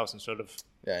to a house instead of.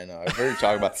 Yeah, I know. I've heard you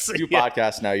talk about a few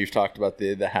podcasts now. You've talked about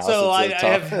the house. So I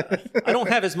don't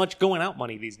have as much going out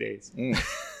money these days.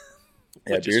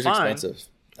 Yeah, beer's expensive.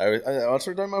 I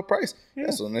started talking about price. Yeah,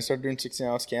 so when they started doing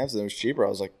 16-ounce cans and it was cheaper, I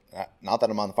was like, not that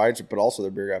I'm on the fight, but also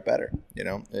their beer got better.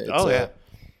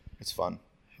 It's fun.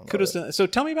 So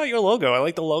tell me about your logo. I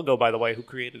like the logo, by the way. Who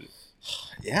created it?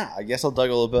 Yeah, I guess I'll dig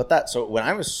a little bit about that. So when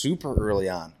I was super early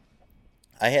on,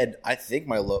 I think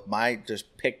my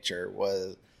just picture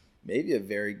was maybe a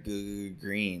very good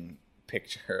green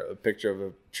picture, a picture of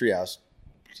a treehouse,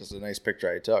 just a nice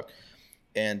picture I took,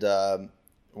 and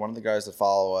one of the guys that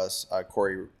follow us,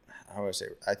 Corey, how do I say?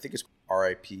 I think it's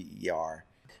RIPER.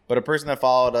 But a person that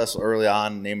followed us early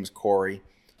on, name was Corey,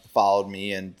 followed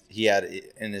me, and he had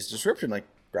in his description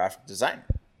graphic designer,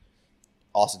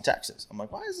 Austin, Texas. I'm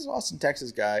like, why is this Austin,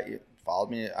 Texas guy? He followed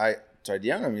me. So I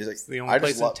DM'd him. He's like, it's the only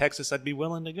place in Texas I'd be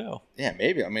willing to go. Yeah,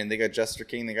 maybe. I mean, they got Jester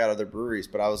King, they got other breweries,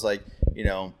 but I was like,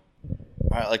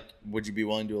 all right, like, would you be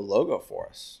willing to do a logo for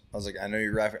us? I was like, I know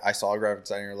you're graphic. I saw a graphic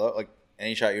designer your logo. Like,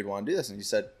 any shot you'd want to do this, and he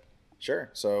said, sure.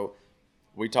 So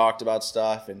we talked about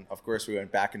stuff, and of course we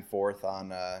went back and forth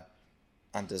on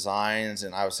designs.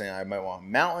 And I was saying I might want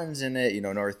mountains in it,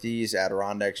 Northeast,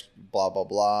 Adirondacks, blah blah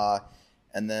blah.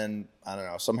 And then I don't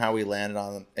know. Somehow we landed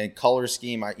on a color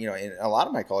scheme. And a lot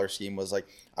of my color scheme was like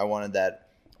I wanted that,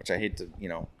 which I hate to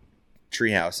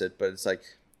treehouse it, but it's like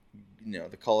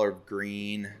the color of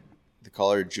green, the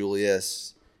color of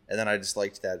Julius, and then I just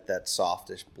liked that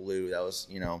softish blue. That was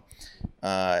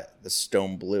the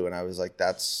stone blue, and I was like,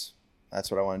 that's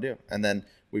what I want to do. And then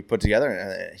we put together,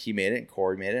 and he made it, and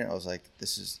Corey made it. And I was like,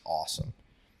 this is awesome.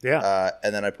 Yeah.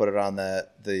 And then I put it on the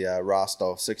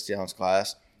Rostov 60-ounce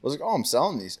glass. I was like, oh, I'm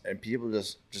selling these, and people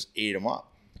just ate them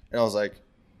up. And I was like,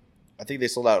 I think they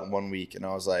sold out in 1 week, and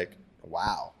I was like,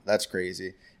 wow, that's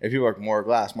crazy. And people are like, more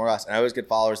glass. And I always get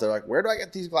followers that are like, where do I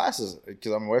get these glasses?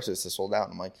 Because on my website it's sold out.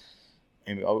 And I'm like,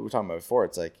 and we were talking about before,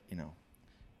 it's like,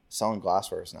 selling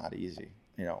glassware is not easy.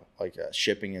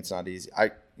 Shipping, it's not easy.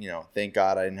 Thank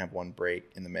God I didn't have one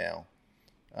break in the mail.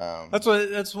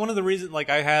 That's one of the reasons.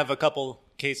 Like, I have a couple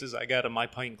cases I got of my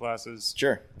pint glasses.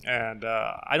 Sure. And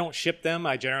I don't ship them.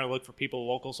 I generally look for people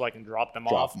local so I can drop them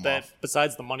Drop off. them But off.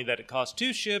 besides the money that it costs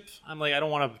to ship, I'm like, I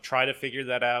don't want to try to figure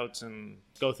that out and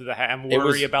go through and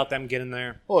worry about them getting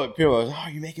there. Well, people are like, oh, are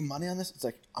you making money on this? It's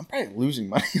like, I'm probably losing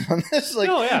money on this. Like,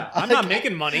 No, yeah. I'm not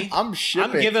making money. I'm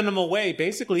shipping. I'm giving them away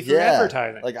basically for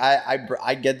advertising. Like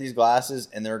I get these glasses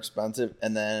and they're expensive,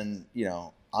 and then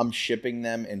I'm shipping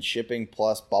them, and shipping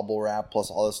plus bubble wrap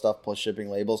plus all this stuff plus shipping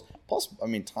labels plus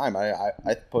time.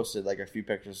 I posted like a few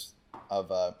pictures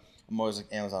of I'm always like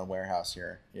Amazon warehouse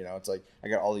here. It's like I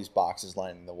got all these boxes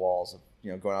lining the walls of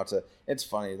going out to. It's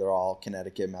funny, they're all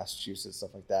Connecticut, Massachusetts,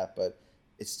 stuff like that, but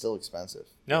it's still expensive.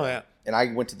 No, yeah. And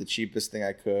I went to the cheapest thing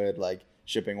I could, like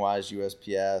shipping wise,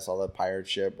 USPS, all that pirate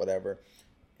ship, whatever.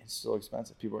 It's still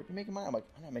expensive. People are like, you're making money. I'm like,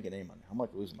 I'm not making any money. I'm like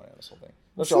losing money on this whole thing.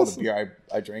 Look at all the beer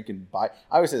I drink and buy.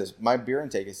 I always say this. My beer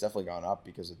intake has definitely gone up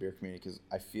because of the beer community. Because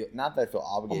I feel, not that I feel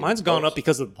obligated. Well, mine's to gone post. up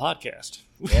because of the podcast.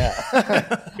 Yeah.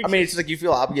 It's just like you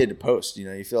feel obligated to post.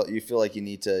 You feel like you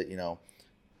need to.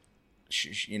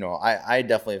 I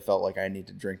definitely felt like I need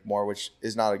to drink more, which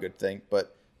is not a good thing.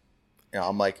 But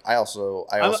I'm like, I also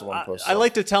want to post. I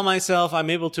like to tell myself I'm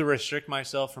able to restrict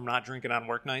myself from not drinking on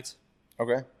work nights.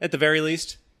 Okay. At the very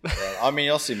least. Yeah,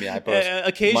 you'll see me. I post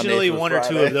occasionally Monday one through or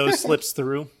two Friday. of those slips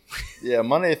through. Yeah,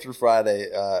 Monday through Friday,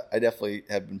 I definitely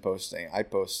have been posting. I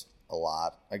post a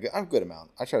lot. I'm a good amount.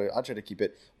 I try to keep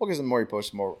it. Well, because the more you post,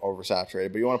 the more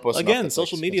oversaturated. But you want to post enough Again, that's,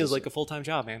 social media is consistent. like a full-time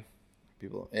job, man.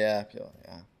 People. Yeah.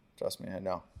 Trust me, I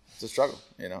know. It's a struggle.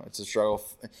 It's a struggle.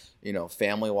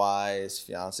 Family wise,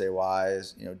 fiance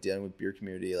wise. Dealing with beer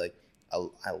community. Like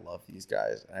I love these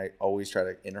guys. I always try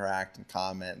to interact and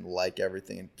comment and like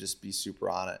everything and just be super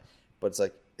on it. But it's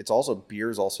like it's also beer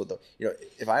is also the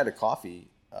if I had a coffee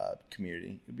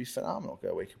community, it'd be phenomenal.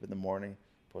 I wake up in the morning,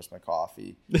 post my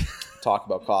coffee, talk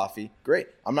about coffee. Great.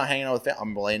 I'm not hanging out with family.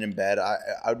 I'm laying in bed. I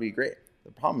would be great.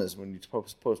 The problem is when you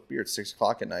post beer at 6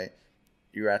 o'clock at night,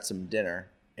 you're at some dinner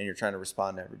and you're trying to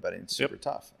respond to everybody. And it's super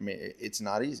tough. It's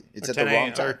not easy. It's at the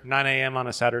wrong time. Or 9 a.m. on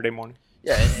a Saturday morning.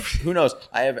 Yeah, and who knows?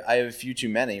 I have a few too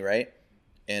many, right?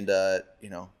 And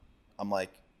I'm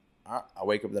like, I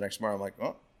wake up the next morning. I'm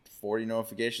like, 40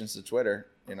 notifications to Twitter.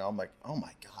 I'm like, oh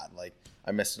my god, like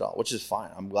I missed it all, which is fine.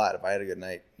 I'm glad if I had a good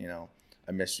night.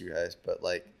 I missed you guys, but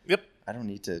like, yep. I don't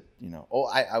need to.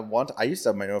 I used to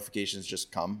have my notifications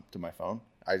just come to my phone.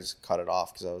 I just cut it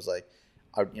off because I was like,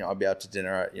 I'll be out to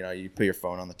dinner. You put your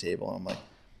phone on the table. And I'm like,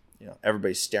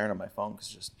 everybody's staring at my phone because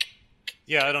just.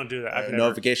 Yeah, I don't do that. I've never.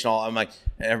 Notification all. I'm like,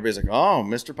 and everybody's like, "Oh,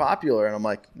 Mr. Popular," and I'm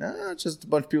like, "Nah, it's just a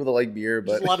bunch of people that like beer,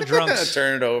 but Just a lot of drunks.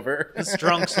 Turn it over. It's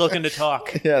drunks looking to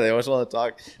talk. Yeah, they always want to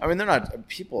talk. They're not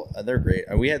people. They're great.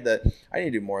 We had I need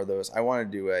to do more of those. I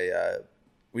want to do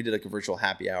we did like a virtual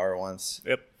happy hour once.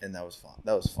 Yep. And that was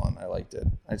fun. I liked it.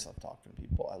 I just love talking to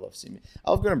people. I love seeing.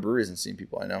 I love going to breweries and seeing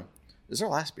people I know. Is this our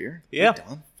last beer? Yeah. We're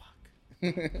done?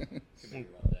 Fuck.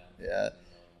 Yeah.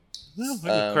 Well, we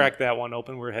can crack that one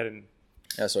open. We're heading.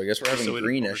 Yeah, so I guess we're having So we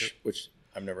greenish, which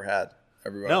I've never had.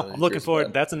 Everyone No, really I'm looking agrees forward. with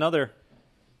that. That's another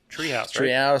treehouse, right?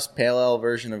 Treehouse pale ale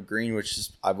version of green, which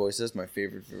is I've always said is my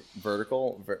favorite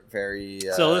vertical. Very.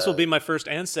 So this will be my first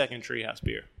and second treehouse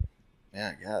beer.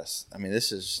 Yeah, I guess.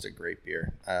 This is just a great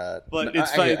beer. But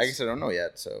it's I fun- guess I don't know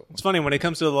yet. So It's funny when it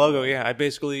comes to the logo. Yeah,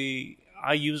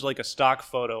 I used like a stock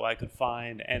photo I could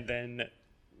find, and then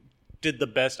did the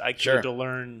best I could Sure. to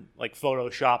learn like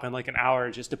Photoshop in like an hour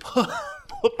just to put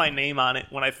my name on it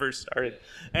when I first started,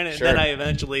 and Sure. then I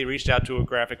eventually reached out to a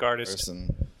graphic artist.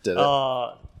 person did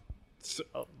it.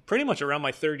 pretty much around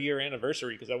my 3rd-year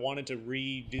anniversary because I wanted to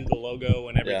redo the logo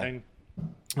and everything.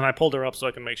 And I pulled her up so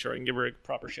I can make sure I can give her a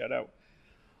proper shout out.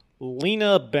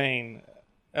 Lena Bain,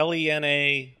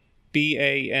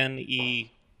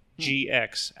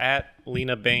 LenaBaneGX at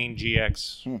Lena Bain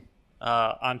GX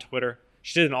on Twitter.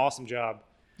 She did an awesome job.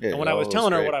 Yeah, and when I was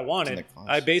telling her great. what I wanted,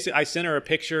 I sent her a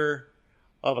picture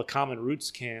of a Common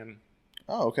Roots can.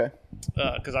 Oh, okay.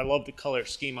 Because I love the color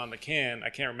scheme on the can. I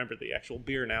can't remember the actual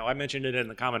beer now. I mentioned it in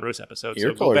the Common Roots episode, Your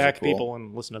so go colors are back, cool. people,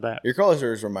 and listen to that. Your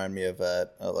colors remind me of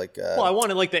Well, I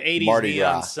wanted like the 80s Mardi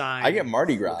neon Gras. sign. I get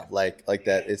Mardi Gras like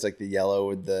that. It's like the yellow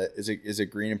with the is it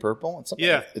green and purple? It's something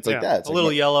Yeah, it's like that. It's a like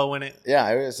little yellow in it. Yeah,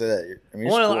 I always say that. I mean,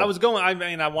 it's Well, cool. I was going. I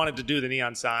mean, I wanted to do the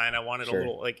neon sign. I wanted Sure. a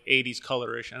little like 80s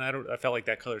colorish, and I felt like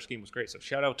that color scheme was great. So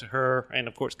shout out to her, and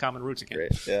of course Common Roots again.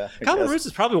 great. Yeah, I Common guess. Roots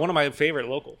is probably one of my favorite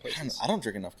local places. I don't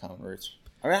drink enough Common Roots.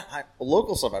 I mean,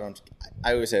 local stuff.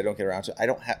 I always say I don't get around to. I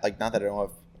don't have not that I don't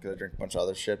have because I drink a bunch of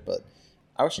other shit, but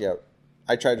I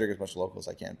try to drink as much local as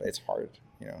I can, but it's hard.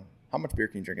 How much beer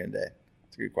can you drink in a day?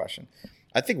 It's a good question.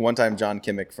 I think one time John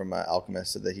Kimmick from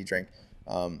Alchemist said that he drank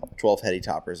 12 heady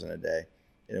toppers in a day,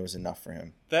 and it was enough for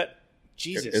him.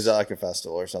 Jesus. Is that like a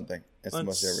festival or something? It's the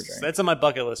most he ever drank. That's on my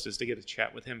bucket list is to get a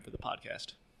chat with him for the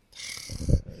podcast.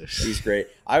 He's great.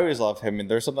 I always love him. And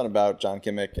there's something about John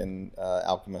Kimmick and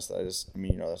Alchemist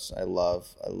that I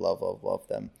love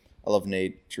them. I love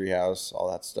Nate, Treehouse,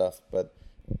 all that stuff. But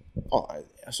I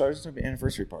was talking about the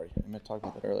anniversary party. I meant to talk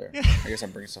about that earlier. I guess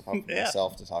I'm bringing stuff up for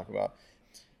myself to talk about.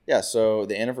 Yeah. So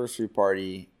the anniversary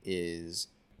party is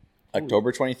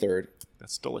October 23rd.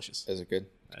 That's delicious. Is it good?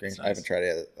 It's green. Nice. I haven't tried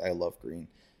it yet. I love green.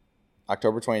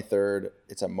 October 23rd.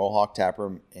 It's at Mohawk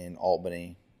Taproom in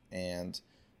Albany, and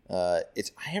I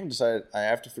haven't decided. I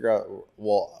have to figure out.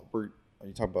 Well, you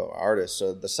talk about artists.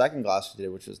 So the second glass we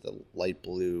did, which was the light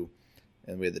blue,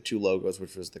 and we had the two logos,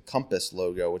 which was the Compass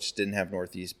logo, which didn't have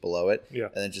Northeast below it, Yeah.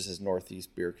 and then just says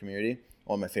Northeast Beer Community.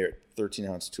 One of my favorite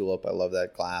 13-ounce tulip. I love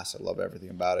that glass. I love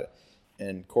everything about it.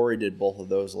 And Corey did both of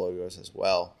those logos as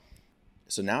well.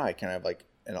 So now I kind of have like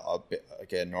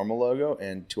a normal logo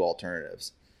and two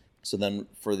alternatives. So then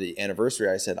for the anniversary,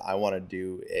 I said I want to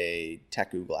do a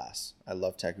Teku glass. I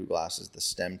love Teku glasses, the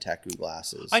stem Teku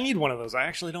glasses. I need one of those. I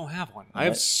actually don't have one. I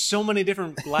have so many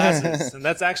different glasses, and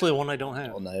that's actually one I don't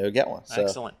have. Well, now you'll get one. So,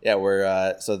 Excellent. Yeah,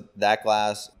 we're so that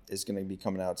glass is going to be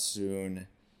coming out soon.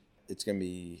 It's going to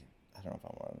be. I don't know if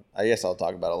I want. I guess I'll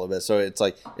talk about it a little bit. So it's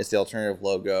the alternative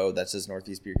logo that says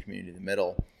Northeast Beer Community in the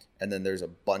middle, and then there's a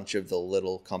bunch of the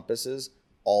little compasses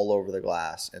all over the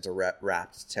glass. It's a wrapped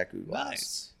Teku glass.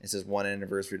 Nice. It says 1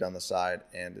 anniversary down the side,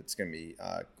 and it's going to be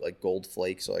like gold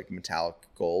flakes, so like metallic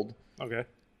gold. Okay.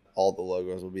 All the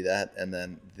logos will be that, and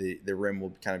then the rim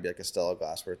will kind of be like a Stella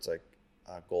glass where it's like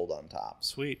gold on top.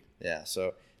 Sweet. Yeah,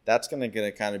 so that's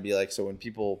gonna kind of be like, so when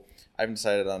people, I haven't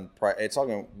decided on price. It's all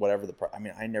going to whatever the price. I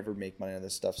mean, I never make money on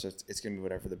this stuff, so it's gonna be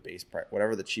whatever the base price,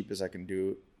 whatever the cheapest I can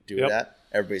do Yep. it at.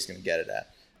 Everybody's gonna get it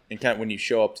at, and kind of when you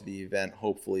show up to the event,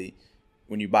 hopefully,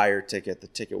 when you buy your ticket, the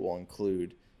ticket will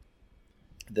include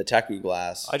the Teku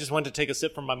glass. I just went to take a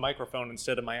sip from my microphone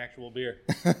instead of my actual beer.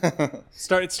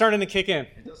 It's starting to kick in.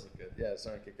 It does look good. Yeah, it's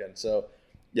starting to kick in. So,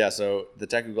 yeah, so the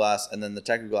Teku glass, and then the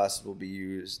Teku glasses will be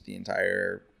used the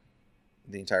entire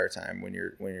time when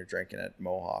you're drinking at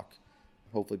Mohawk.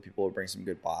 Hopefully, people will bring some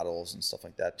good bottles and stuff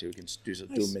like that too. We can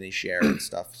do a mini share and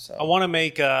stuff. So I want to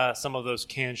make some of those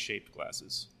can-shaped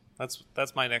glasses.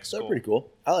 That's my next they're goal. pretty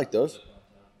cool. I like those.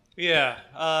 Yeah,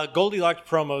 Goldilocks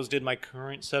Promos did my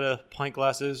current set of pint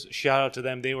glasses. Shout out to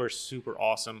them; they were super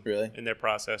awesome. Really? In their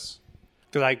process,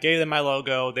 because I gave them my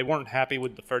logo. They weren't happy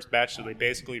with the first batch, so they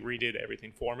basically redid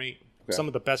everything for me. Okay. Some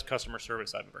of the best customer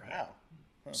service I've ever had.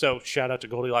 Wow. So shout out to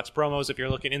Goldilocks Promos if you're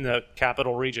looking in the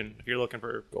capital region. If you're looking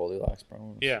for Goldilocks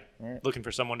promos. All right. looking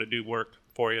for someone to do work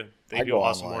for you, they I do go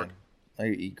awesome online. work. I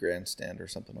do Eat Grandstand or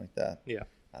something like that. Yeah.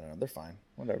 I don't know. They're fine.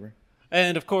 Whatever.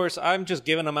 And of course, I'm just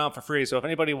giving them out for free. So if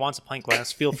anybody wants a pint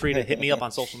glass, feel free to hit me up on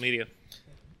social media.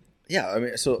 Yeah, I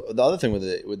mean, so the other thing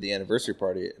with the anniversary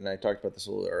party, and I talked about this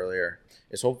a little earlier,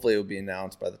 is hopefully it will be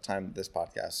announced by the time this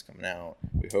podcast is coming out.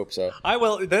 We hope so.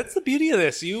 That's the beauty of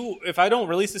this. If I don't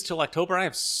release this till October, I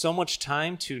have so much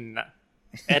time to not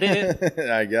edit it.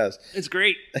 I guess. It's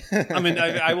great. I mean,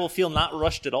 I will feel not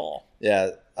rushed at all.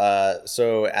 Yeah.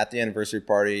 So at the anniversary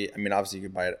party, I mean, obviously you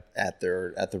can buy it at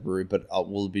the brewery, but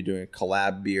we'll be doing a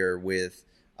collab beer with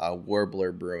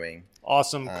Warbler Brewing.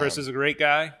 Awesome. Chris is a great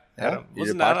guy. Yeah,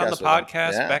 Wasn't that on the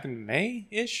podcast Yeah. back in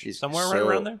May-ish? He's Somewhere right so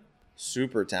around there?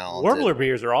 Super talented. Warbler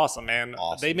beers are awesome, man.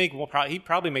 Awesome. They make he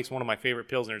probably makes one of my favorite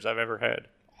pilsners I've ever had.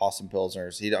 Awesome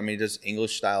pilsners. He does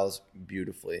English styles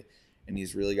beautifully, and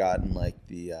he's really gotten like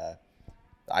the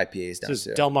The IPA's down Just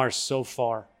too. Del Mar's so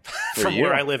far For from you?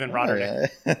 where I live in Rotterdam.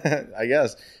 Yeah. I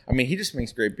guess. I mean, he just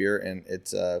makes great beer, and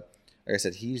it's like I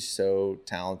said, he's so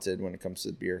talented when it comes to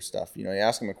the beer stuff. You know, you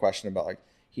ask him a question about like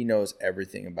he knows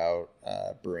everything about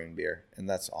brewing beer, and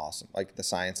that's awesome. Like the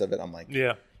science of it, I'm like,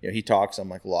 Yeah. you know, he talks, I'm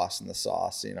like lost in the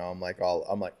sauce. You know, I'm like,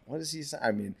 what is he saying?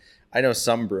 I mean, I know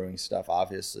some brewing stuff,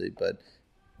 obviously, but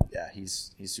yeah,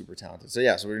 he's super talented. So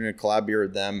yeah, so we're gonna collab beer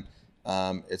with them.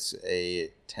 It's a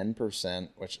 10%,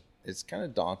 which is kind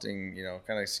of daunting, you know,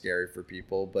 kind of scary for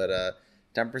people, but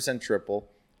 10% triple,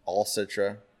 all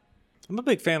Citra. I'm a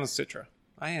big fan of Citra.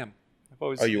 I am. I've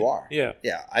always. Oh, you are? Yeah.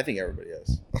 Yeah, I think everybody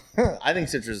is. I think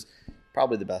Citra's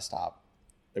probably the best hop,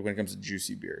 like when it comes to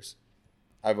juicy beers.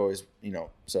 I've always, you know,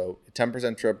 so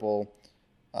 10% triple,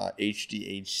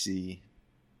 HDHC,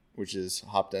 which is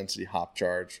hop density, hop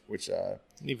charge, which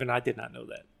Even I did not know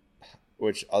that.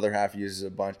 which other half uses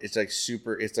a bunch. It's like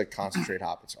super. It's like concentrate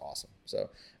hop. It's awesome. So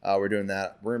we're doing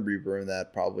that. We're gonna be brewing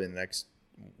that probably in the next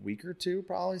week or two,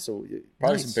 probably. So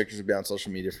probably Nice. some pictures will be on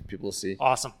social media for people to see.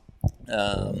 Awesome.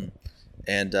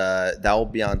 And that will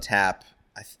be on tap.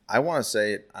 I want to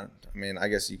say it. I mean, I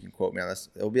guess you can quote me on this.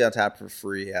 It will be on tap for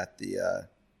free at the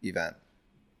event.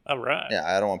 All right. Yeah,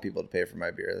 I don't want people to pay for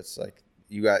my beer. That's like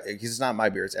you got because it's not my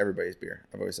beer; it's everybody's beer.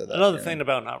 I've always said that. Another you know? thing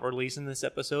about not releasing this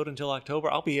episode until October,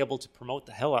 I'll be able to promote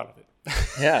the hell out of it.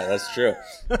 Yeah, that's true.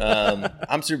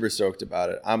 I'm super stoked about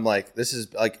it. I'm like, this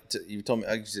is like you told me,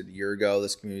 like you said a year ago,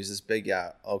 this community is this big.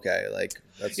 Yeah, okay, like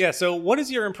that's Yeah, so what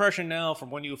is your impression now from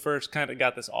when you first kind of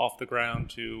got this off the ground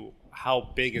to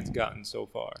how big it's gotten so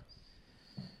far?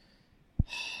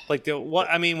 Like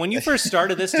when you first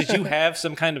started this, did you have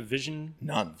some kind of vision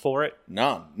none. for it?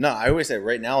 No. I always say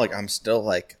right now, like I'm still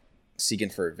like seeking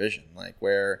for a vision. Like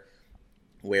where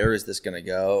is this gonna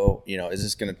go? You know,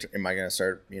 am I gonna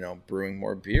start, you know, brewing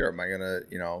more beer? Am I gonna,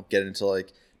 you know, get into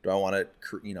like, do I want to,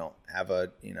 you know, have a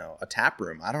tap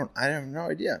room? I have no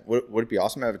idea. Would it be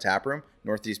awesome to have a tap room,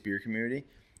 Northeast Beer Community?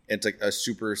 It's like a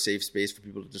super safe space for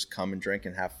people to just come and drink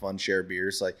and have fun, share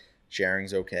beers. Like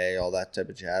sharing's okay, all that type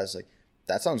of jazz. Like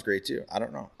that sounds great too. I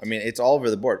don't know. I mean, it's all over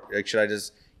the board. Like, should I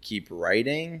just keep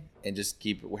writing and just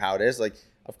keep it how it is? Like,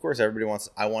 of course, everybody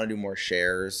I want to do more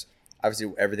shares.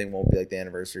 Obviously, everything won't be like the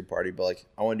anniversary party, but like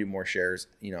I want to do more shares.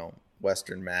 You know,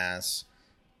 Western Mass,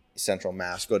 Central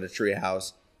Mass. Go to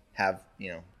Treehouse, have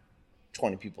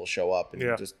 20 people show up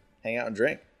and just hang out and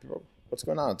drink. What's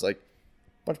going on? It's like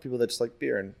a bunch of people that just like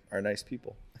beer and are nice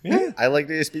people. Yeah. I like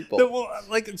these people. Well,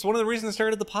 like it's one of the reasons I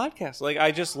started the podcast. Like I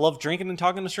just love drinking and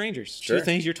talking to strangers. Sure. Two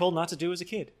things you're told not to do as a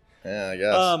kid. Yeah, I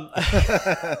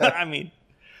guess. I mean,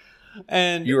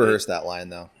 and You rehearsed that line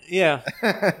though. Yeah,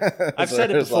 I've said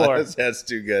it before. That's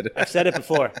too good. I've said it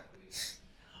before.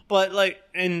 But like,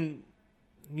 and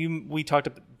we talked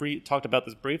about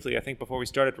this briefly. I think before we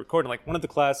started recording, like one of the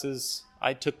classes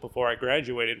I took before I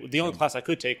graduated, the only class I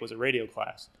could take was a radio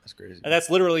class. That's crazy. And that's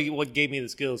literally what gave me the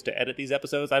skills to edit these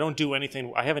episodes. I don't do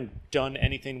anything. I haven't done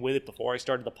anything with it before I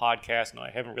started the podcast, and I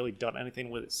haven't really done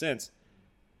anything with it since.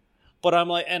 But I'm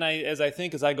like, and as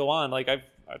I go on, like I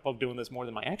love doing this more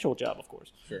than my actual job, of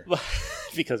course. Sure.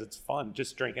 Because it's fun,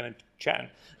 just drinking and chatting.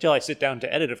 Until I sit down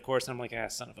to edit, of course, and I'm like,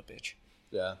 son of a bitch.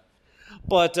 Yeah.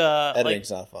 But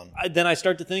Editing's not fun. then I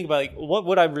start to think about like, what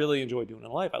would I really enjoy doing in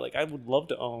life? I would love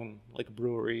to own like a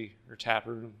brewery or tap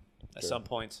room at some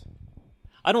point.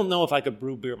 I don't know if I could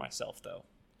brew beer myself though.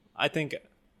 I think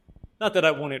not that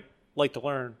I wouldn't like to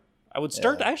learn. I would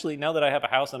start actually now that I have a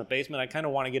house and a basement. I kind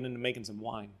of want to get into making some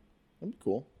wine. That'd be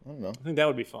cool. I don't know. I think that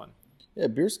would be fun. Yeah,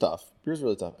 beer's tough. Beer's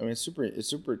really tough. I mean, it's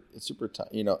super tough.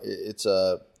 You know, it's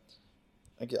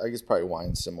I guess probably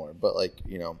wine's similar, but like,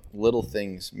 you know, little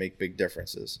things make big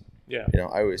differences. Yeah. You know,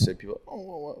 I always say people,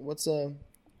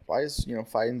 why is,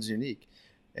 Fiden's unique?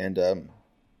 And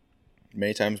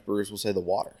many times brewers will say the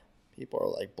water. People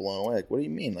are like blown away. Like, what do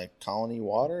you mean? Like Colony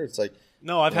water? It's like,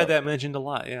 No, I've had that mentioned a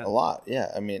lot. Yeah. a lot.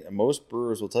 Yeah. I mean, most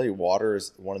brewers will tell you water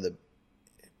is one of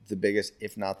the biggest,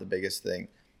 if not the biggest thing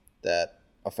that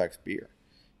affects beer.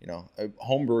 You know,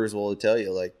 home brewers will tell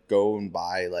you like, go and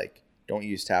buy like, don't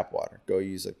use tap water. Go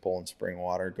use like Poland Spring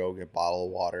water. Go get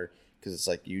bottled water because it's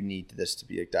like you need this to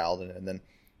be like, dialed in. And then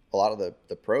a lot of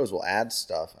the pros will add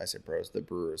stuff. I say pros, the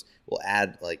brewers will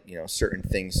add like, certain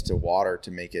things to water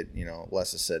to make it,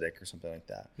 less acidic or something like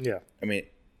that. Yeah. I mean,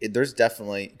 there's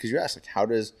definitely, because you asked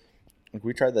like,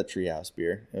 we tried that Treehouse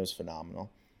beer. It was phenomenal.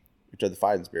 We tried the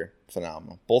Fiden's beer.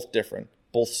 Phenomenal. Both different,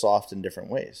 both soft in different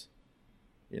ways.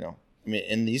 I mean,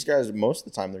 and these guys, most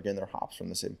of the time they're getting their hops from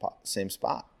the same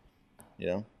spot. I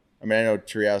mean, I know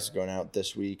Treehouse is going out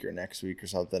this week or next week or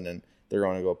something, and they're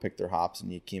going to go pick their hops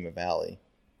in Yakima Valley,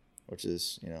 which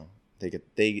is,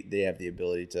 they have the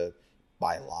ability to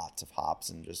buy lots of hops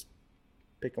and just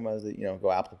pick them as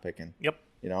go apple picking. Yep.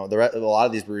 A lot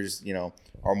of these breweries,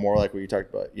 are more like what you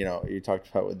talked about. You talked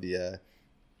about with the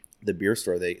beer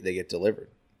store. They get delivered.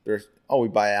 We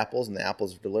buy apples and the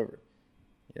apples are delivered.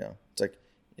 It's like,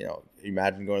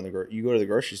 imagine going to the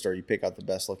grocery store, you pick out the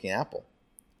best looking apple.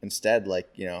 Instead,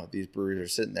 these breweries are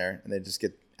sitting there and they just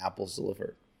get apples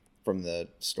delivered from the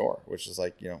store, which is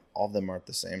like, all of them aren't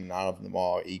the same. Not of them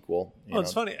all equal.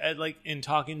 It's funny. In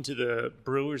talking to the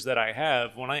brewers that I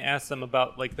have, when I asked them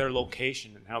about like their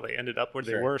location and how they ended up where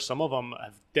they were, some of them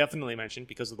have definitely mentioned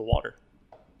because of the water.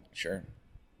 Sure.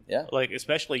 Yeah. Like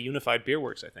especially Unified Beer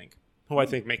Works, I think, who I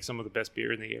think makes some of the best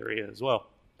beer in the area as well.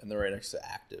 And they're right next to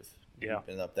Active. Yeah. You've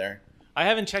been up there. I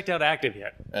haven't checked out Active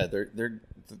yet. They're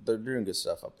doing good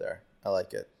stuff up there. I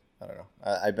like it. I don't know.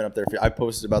 I've been up there. I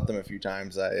posted about them a few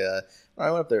times. I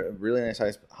went up there. Really nice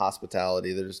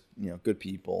hospitality. They're just good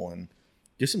people and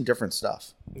do some different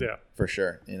stuff. Yeah, for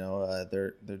sure.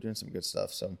 They're doing some good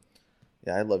stuff. So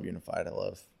yeah, I love Unified. I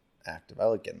love Active. I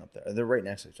like getting up there. They're right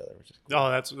next to each other, which is cool.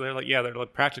 Oh, they're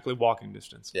like practically walking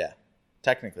distance. Yeah,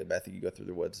 technically, but I think you go through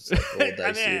the woods. It's like a little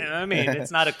dicey. I mean, it's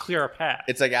not a clear path.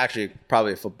 It's like actually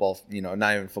probably a football.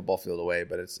 Not even a football field away,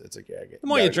 but it's like the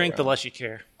more you drink, the less you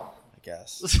care. I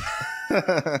guess.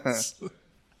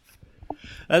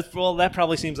 That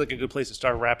probably seems like a good place to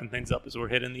start wrapping things up as we're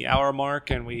hitting the hour mark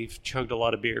and we've chugged a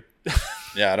lot of beer.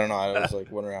 Yeah, I don't know. I was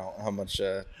like wondering how much.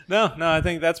 No, I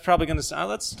think that's probably going to.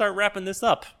 Let's start wrapping this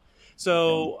up.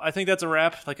 So I think that's a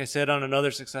wrap. Like I said, on another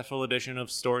successful edition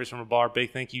of Stories from a Bar.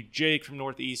 Big thank you, Jake from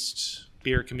Northeast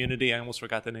Beer Community. I almost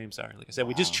forgot the name. Sorry. Like I said,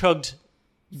 we just chugged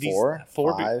these four,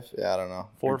 five. Yeah, I don't know.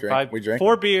 We drank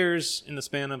 4 beers in the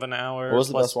span of an hour. What was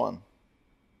the best one?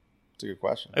 It's a good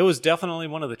question. It was definitely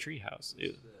one of the Treehouse.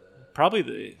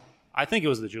 I think it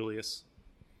was the Julius.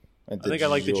 I think I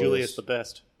like the Julius the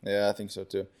best. Yeah, I think so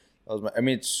too. That was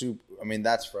it's soup.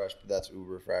 That's fresh, but that's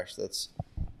uber fresh. That's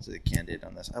the candid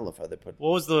on this. I love how they put.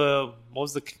 What was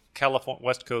the California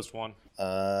West Coast one?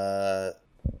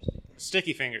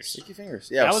 Sticky Fingers. Sticky Fingers.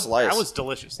 Yeah, that was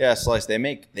delicious. Yeah, sliced. They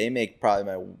make probably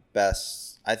my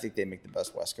best. I think they make the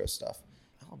best West Coast stuff.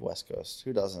 I love West Coast.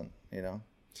 Who doesn't?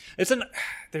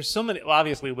 There's so many.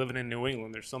 Obviously, living in New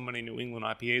England, there's so many New England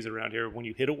IPAs around here. When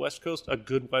you hit a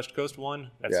good West Coast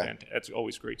one, that's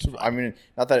always great to find.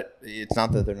 Not that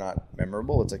they're not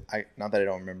memorable. It's like not that I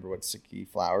don't remember what Sticky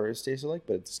Flowers tasted like,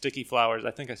 but it's Sticky Flowers.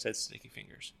 I think I said Sticky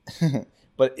Fingers.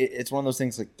 But it's one of those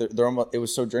things like they're almost. It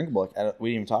was so drinkable. Like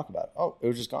we didn't even talk about it. Oh, it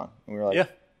was just gone, and we were like, yeah.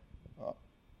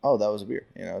 Oh, that was a beer.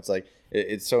 It's like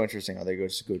it's so interesting how they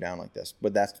just go down like this.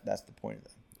 But that's the point of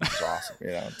them. It's awesome.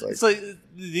 It's like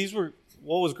these were.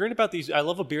 What was great about these? I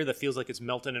love a beer that feels like it's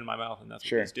melting in my mouth, and that's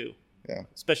what these do. Yeah.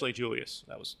 Especially Julius.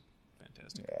 That was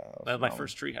fantastic. Yeah. That was my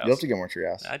first Treehouse. You have to get more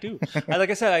Treehouse. I do.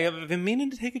 Like I said, I have been meaning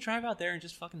to take a drive out there and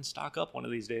just fucking stock up one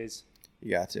of these days.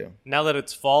 You got to. Now that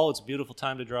it's fall, it's a beautiful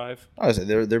time to drive. Honestly,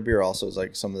 their beer also is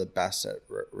like some of the best at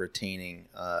retaining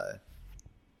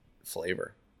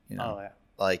flavor. Oh yeah.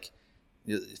 Like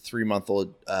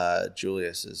 3-month-old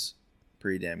Julius is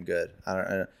pretty damn good.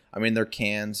 I mean, their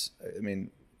cans.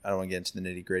 I don't want to get into the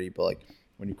nitty gritty, but like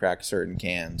when you crack certain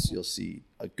cans, you'll see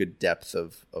a good depth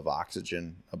of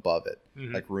oxygen above it,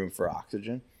 like room for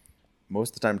oxygen. Most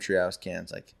of the time, Treehouse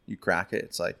cans, like you crack it,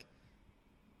 it's like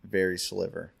very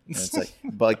sliver. And it's like,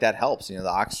 but like that helps. The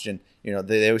oxygen.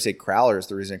 They always say crowlers.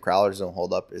 The reason crowlers don't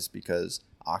hold up is because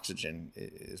oxygen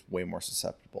is way more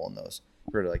susceptible in those.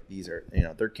 Like these are,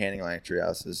 their canning line at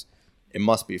Treehouse it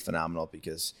must be phenomenal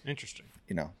because interesting.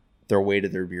 Their weight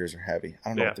of their beers are heavy. I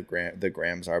don't know what the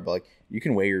grams are, but like you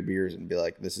can weigh your beers and be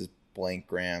like, this is blank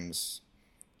grams,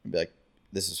 and be like,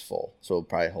 this is full, so it'll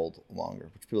probably hold longer,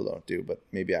 which people don't do, but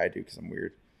maybe I do because I'm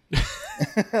weird.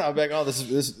 I'll be like, oh,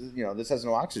 this has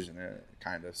no oxygen in it,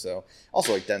 kind of. So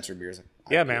also like denser beers,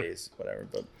 like IPAs, man, whatever.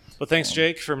 But thanks,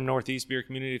 Jake from Northeast Beer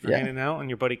Community for hanging out, and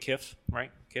your buddy Kip,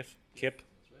 right? Kip.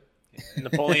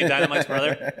 Napoleon Dynamite's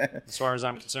brother, as far as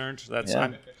I'm concerned.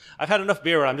 I've had enough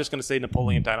beer where I'm just going to say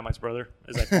Napoleon Dynamite's brother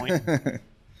as I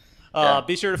point.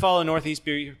 Be sure to follow Northeast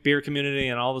Beer Community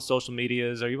and all the social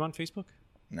medias. Are you on Facebook?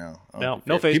 No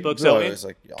Facebook. So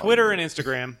Twitter and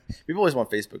Instagram. People always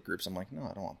want Facebook groups. I'm like, no,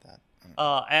 I don't want that.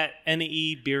 At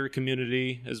NE Beer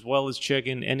Community, as well as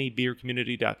checking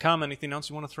nebeercommunity.com. Anything else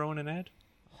you want to throw in an ad?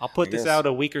 I'll put this out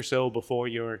a week or so before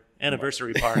your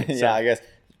anniversary party. Yeah, I guess.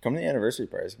 Come to the anniversary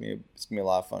party. It's gonna be a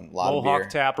lot of fun. A lot of beer.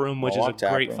 Mohawk Tap Room, which is a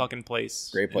great fucking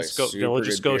place. Great place. Village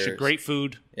of Scotia. Great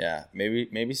food. Yeah,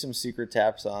 maybe some secret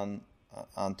taps on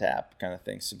tap kind of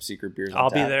thing. Some secret beers. I'll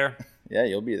be there. Yeah,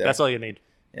 you'll be there. That's all you need.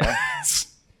 Yeah.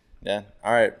 Yeah.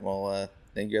 All right. Well,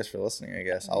 thank you guys for listening. I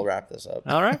guess I'll wrap this up.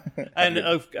 All right. And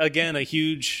again, a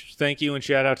huge thank you and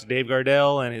shout out to Dave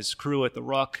Gardell and his crew at The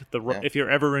Ruck. If you're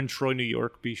ever in Troy, New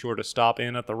York, be sure to stop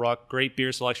in at The Ruck. Great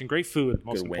beer selection, great food,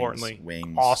 most importantly.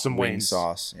 Wings. Awesome wing wings.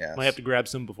 sauce. Yes. Might have to grab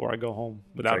some before I go home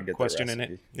without questioning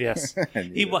it. Yes.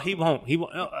 He won't.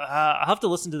 I'll have to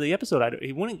listen to the episode.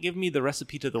 He wouldn't give me the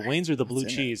recipe to the wings or the blue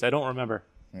cheese. I don't remember.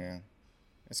 Yeah.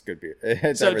 It's good beer.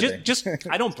 It's so everything. just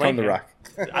I don't blame him. Rock.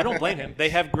 I don't blame him. They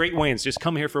have great wings. Just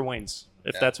come here for wings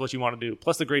if that's what you want to do.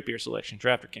 Plus the great beer selection,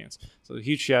 drafter cans. So a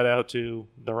huge shout out to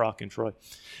The Rock in Troy.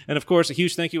 And of course, a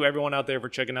huge thank you everyone out there for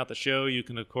checking out the show. You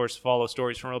can of course follow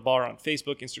Stories from a Bar on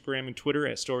Facebook, Instagram, and Twitter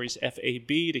at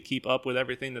StoriesFAB to keep up with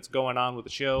everything that's going on with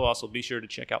the show. Also be sure to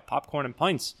check out Popcorn and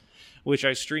Pints, which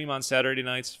I stream on Saturday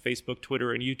nights, Facebook,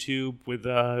 Twitter, and YouTube with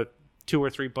 2 or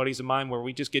 3 buddies of mine where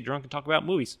we just get drunk and talk about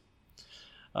movies.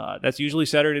 That's usually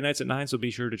Saturday nights at 9, so be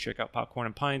sure to check out Popcorn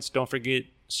and Pints. Don't forget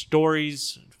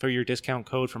Stories for your discount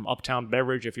code from Uptown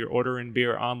Beverage if you're ordering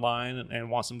beer online and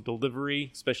want some delivery,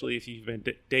 especially if you've been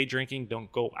day drinking. Don't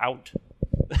go out.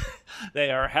 They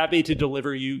are happy to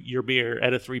deliver you your beer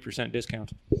at a 3%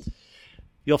 discount.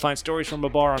 You'll find Stories from a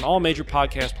Bar on all major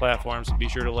podcast platforms, and be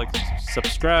sure to like and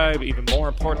subscribe. Even more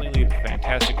importantly, leave a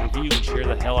fantastic review and share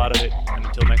the hell out of it. And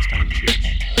until next time, cheers.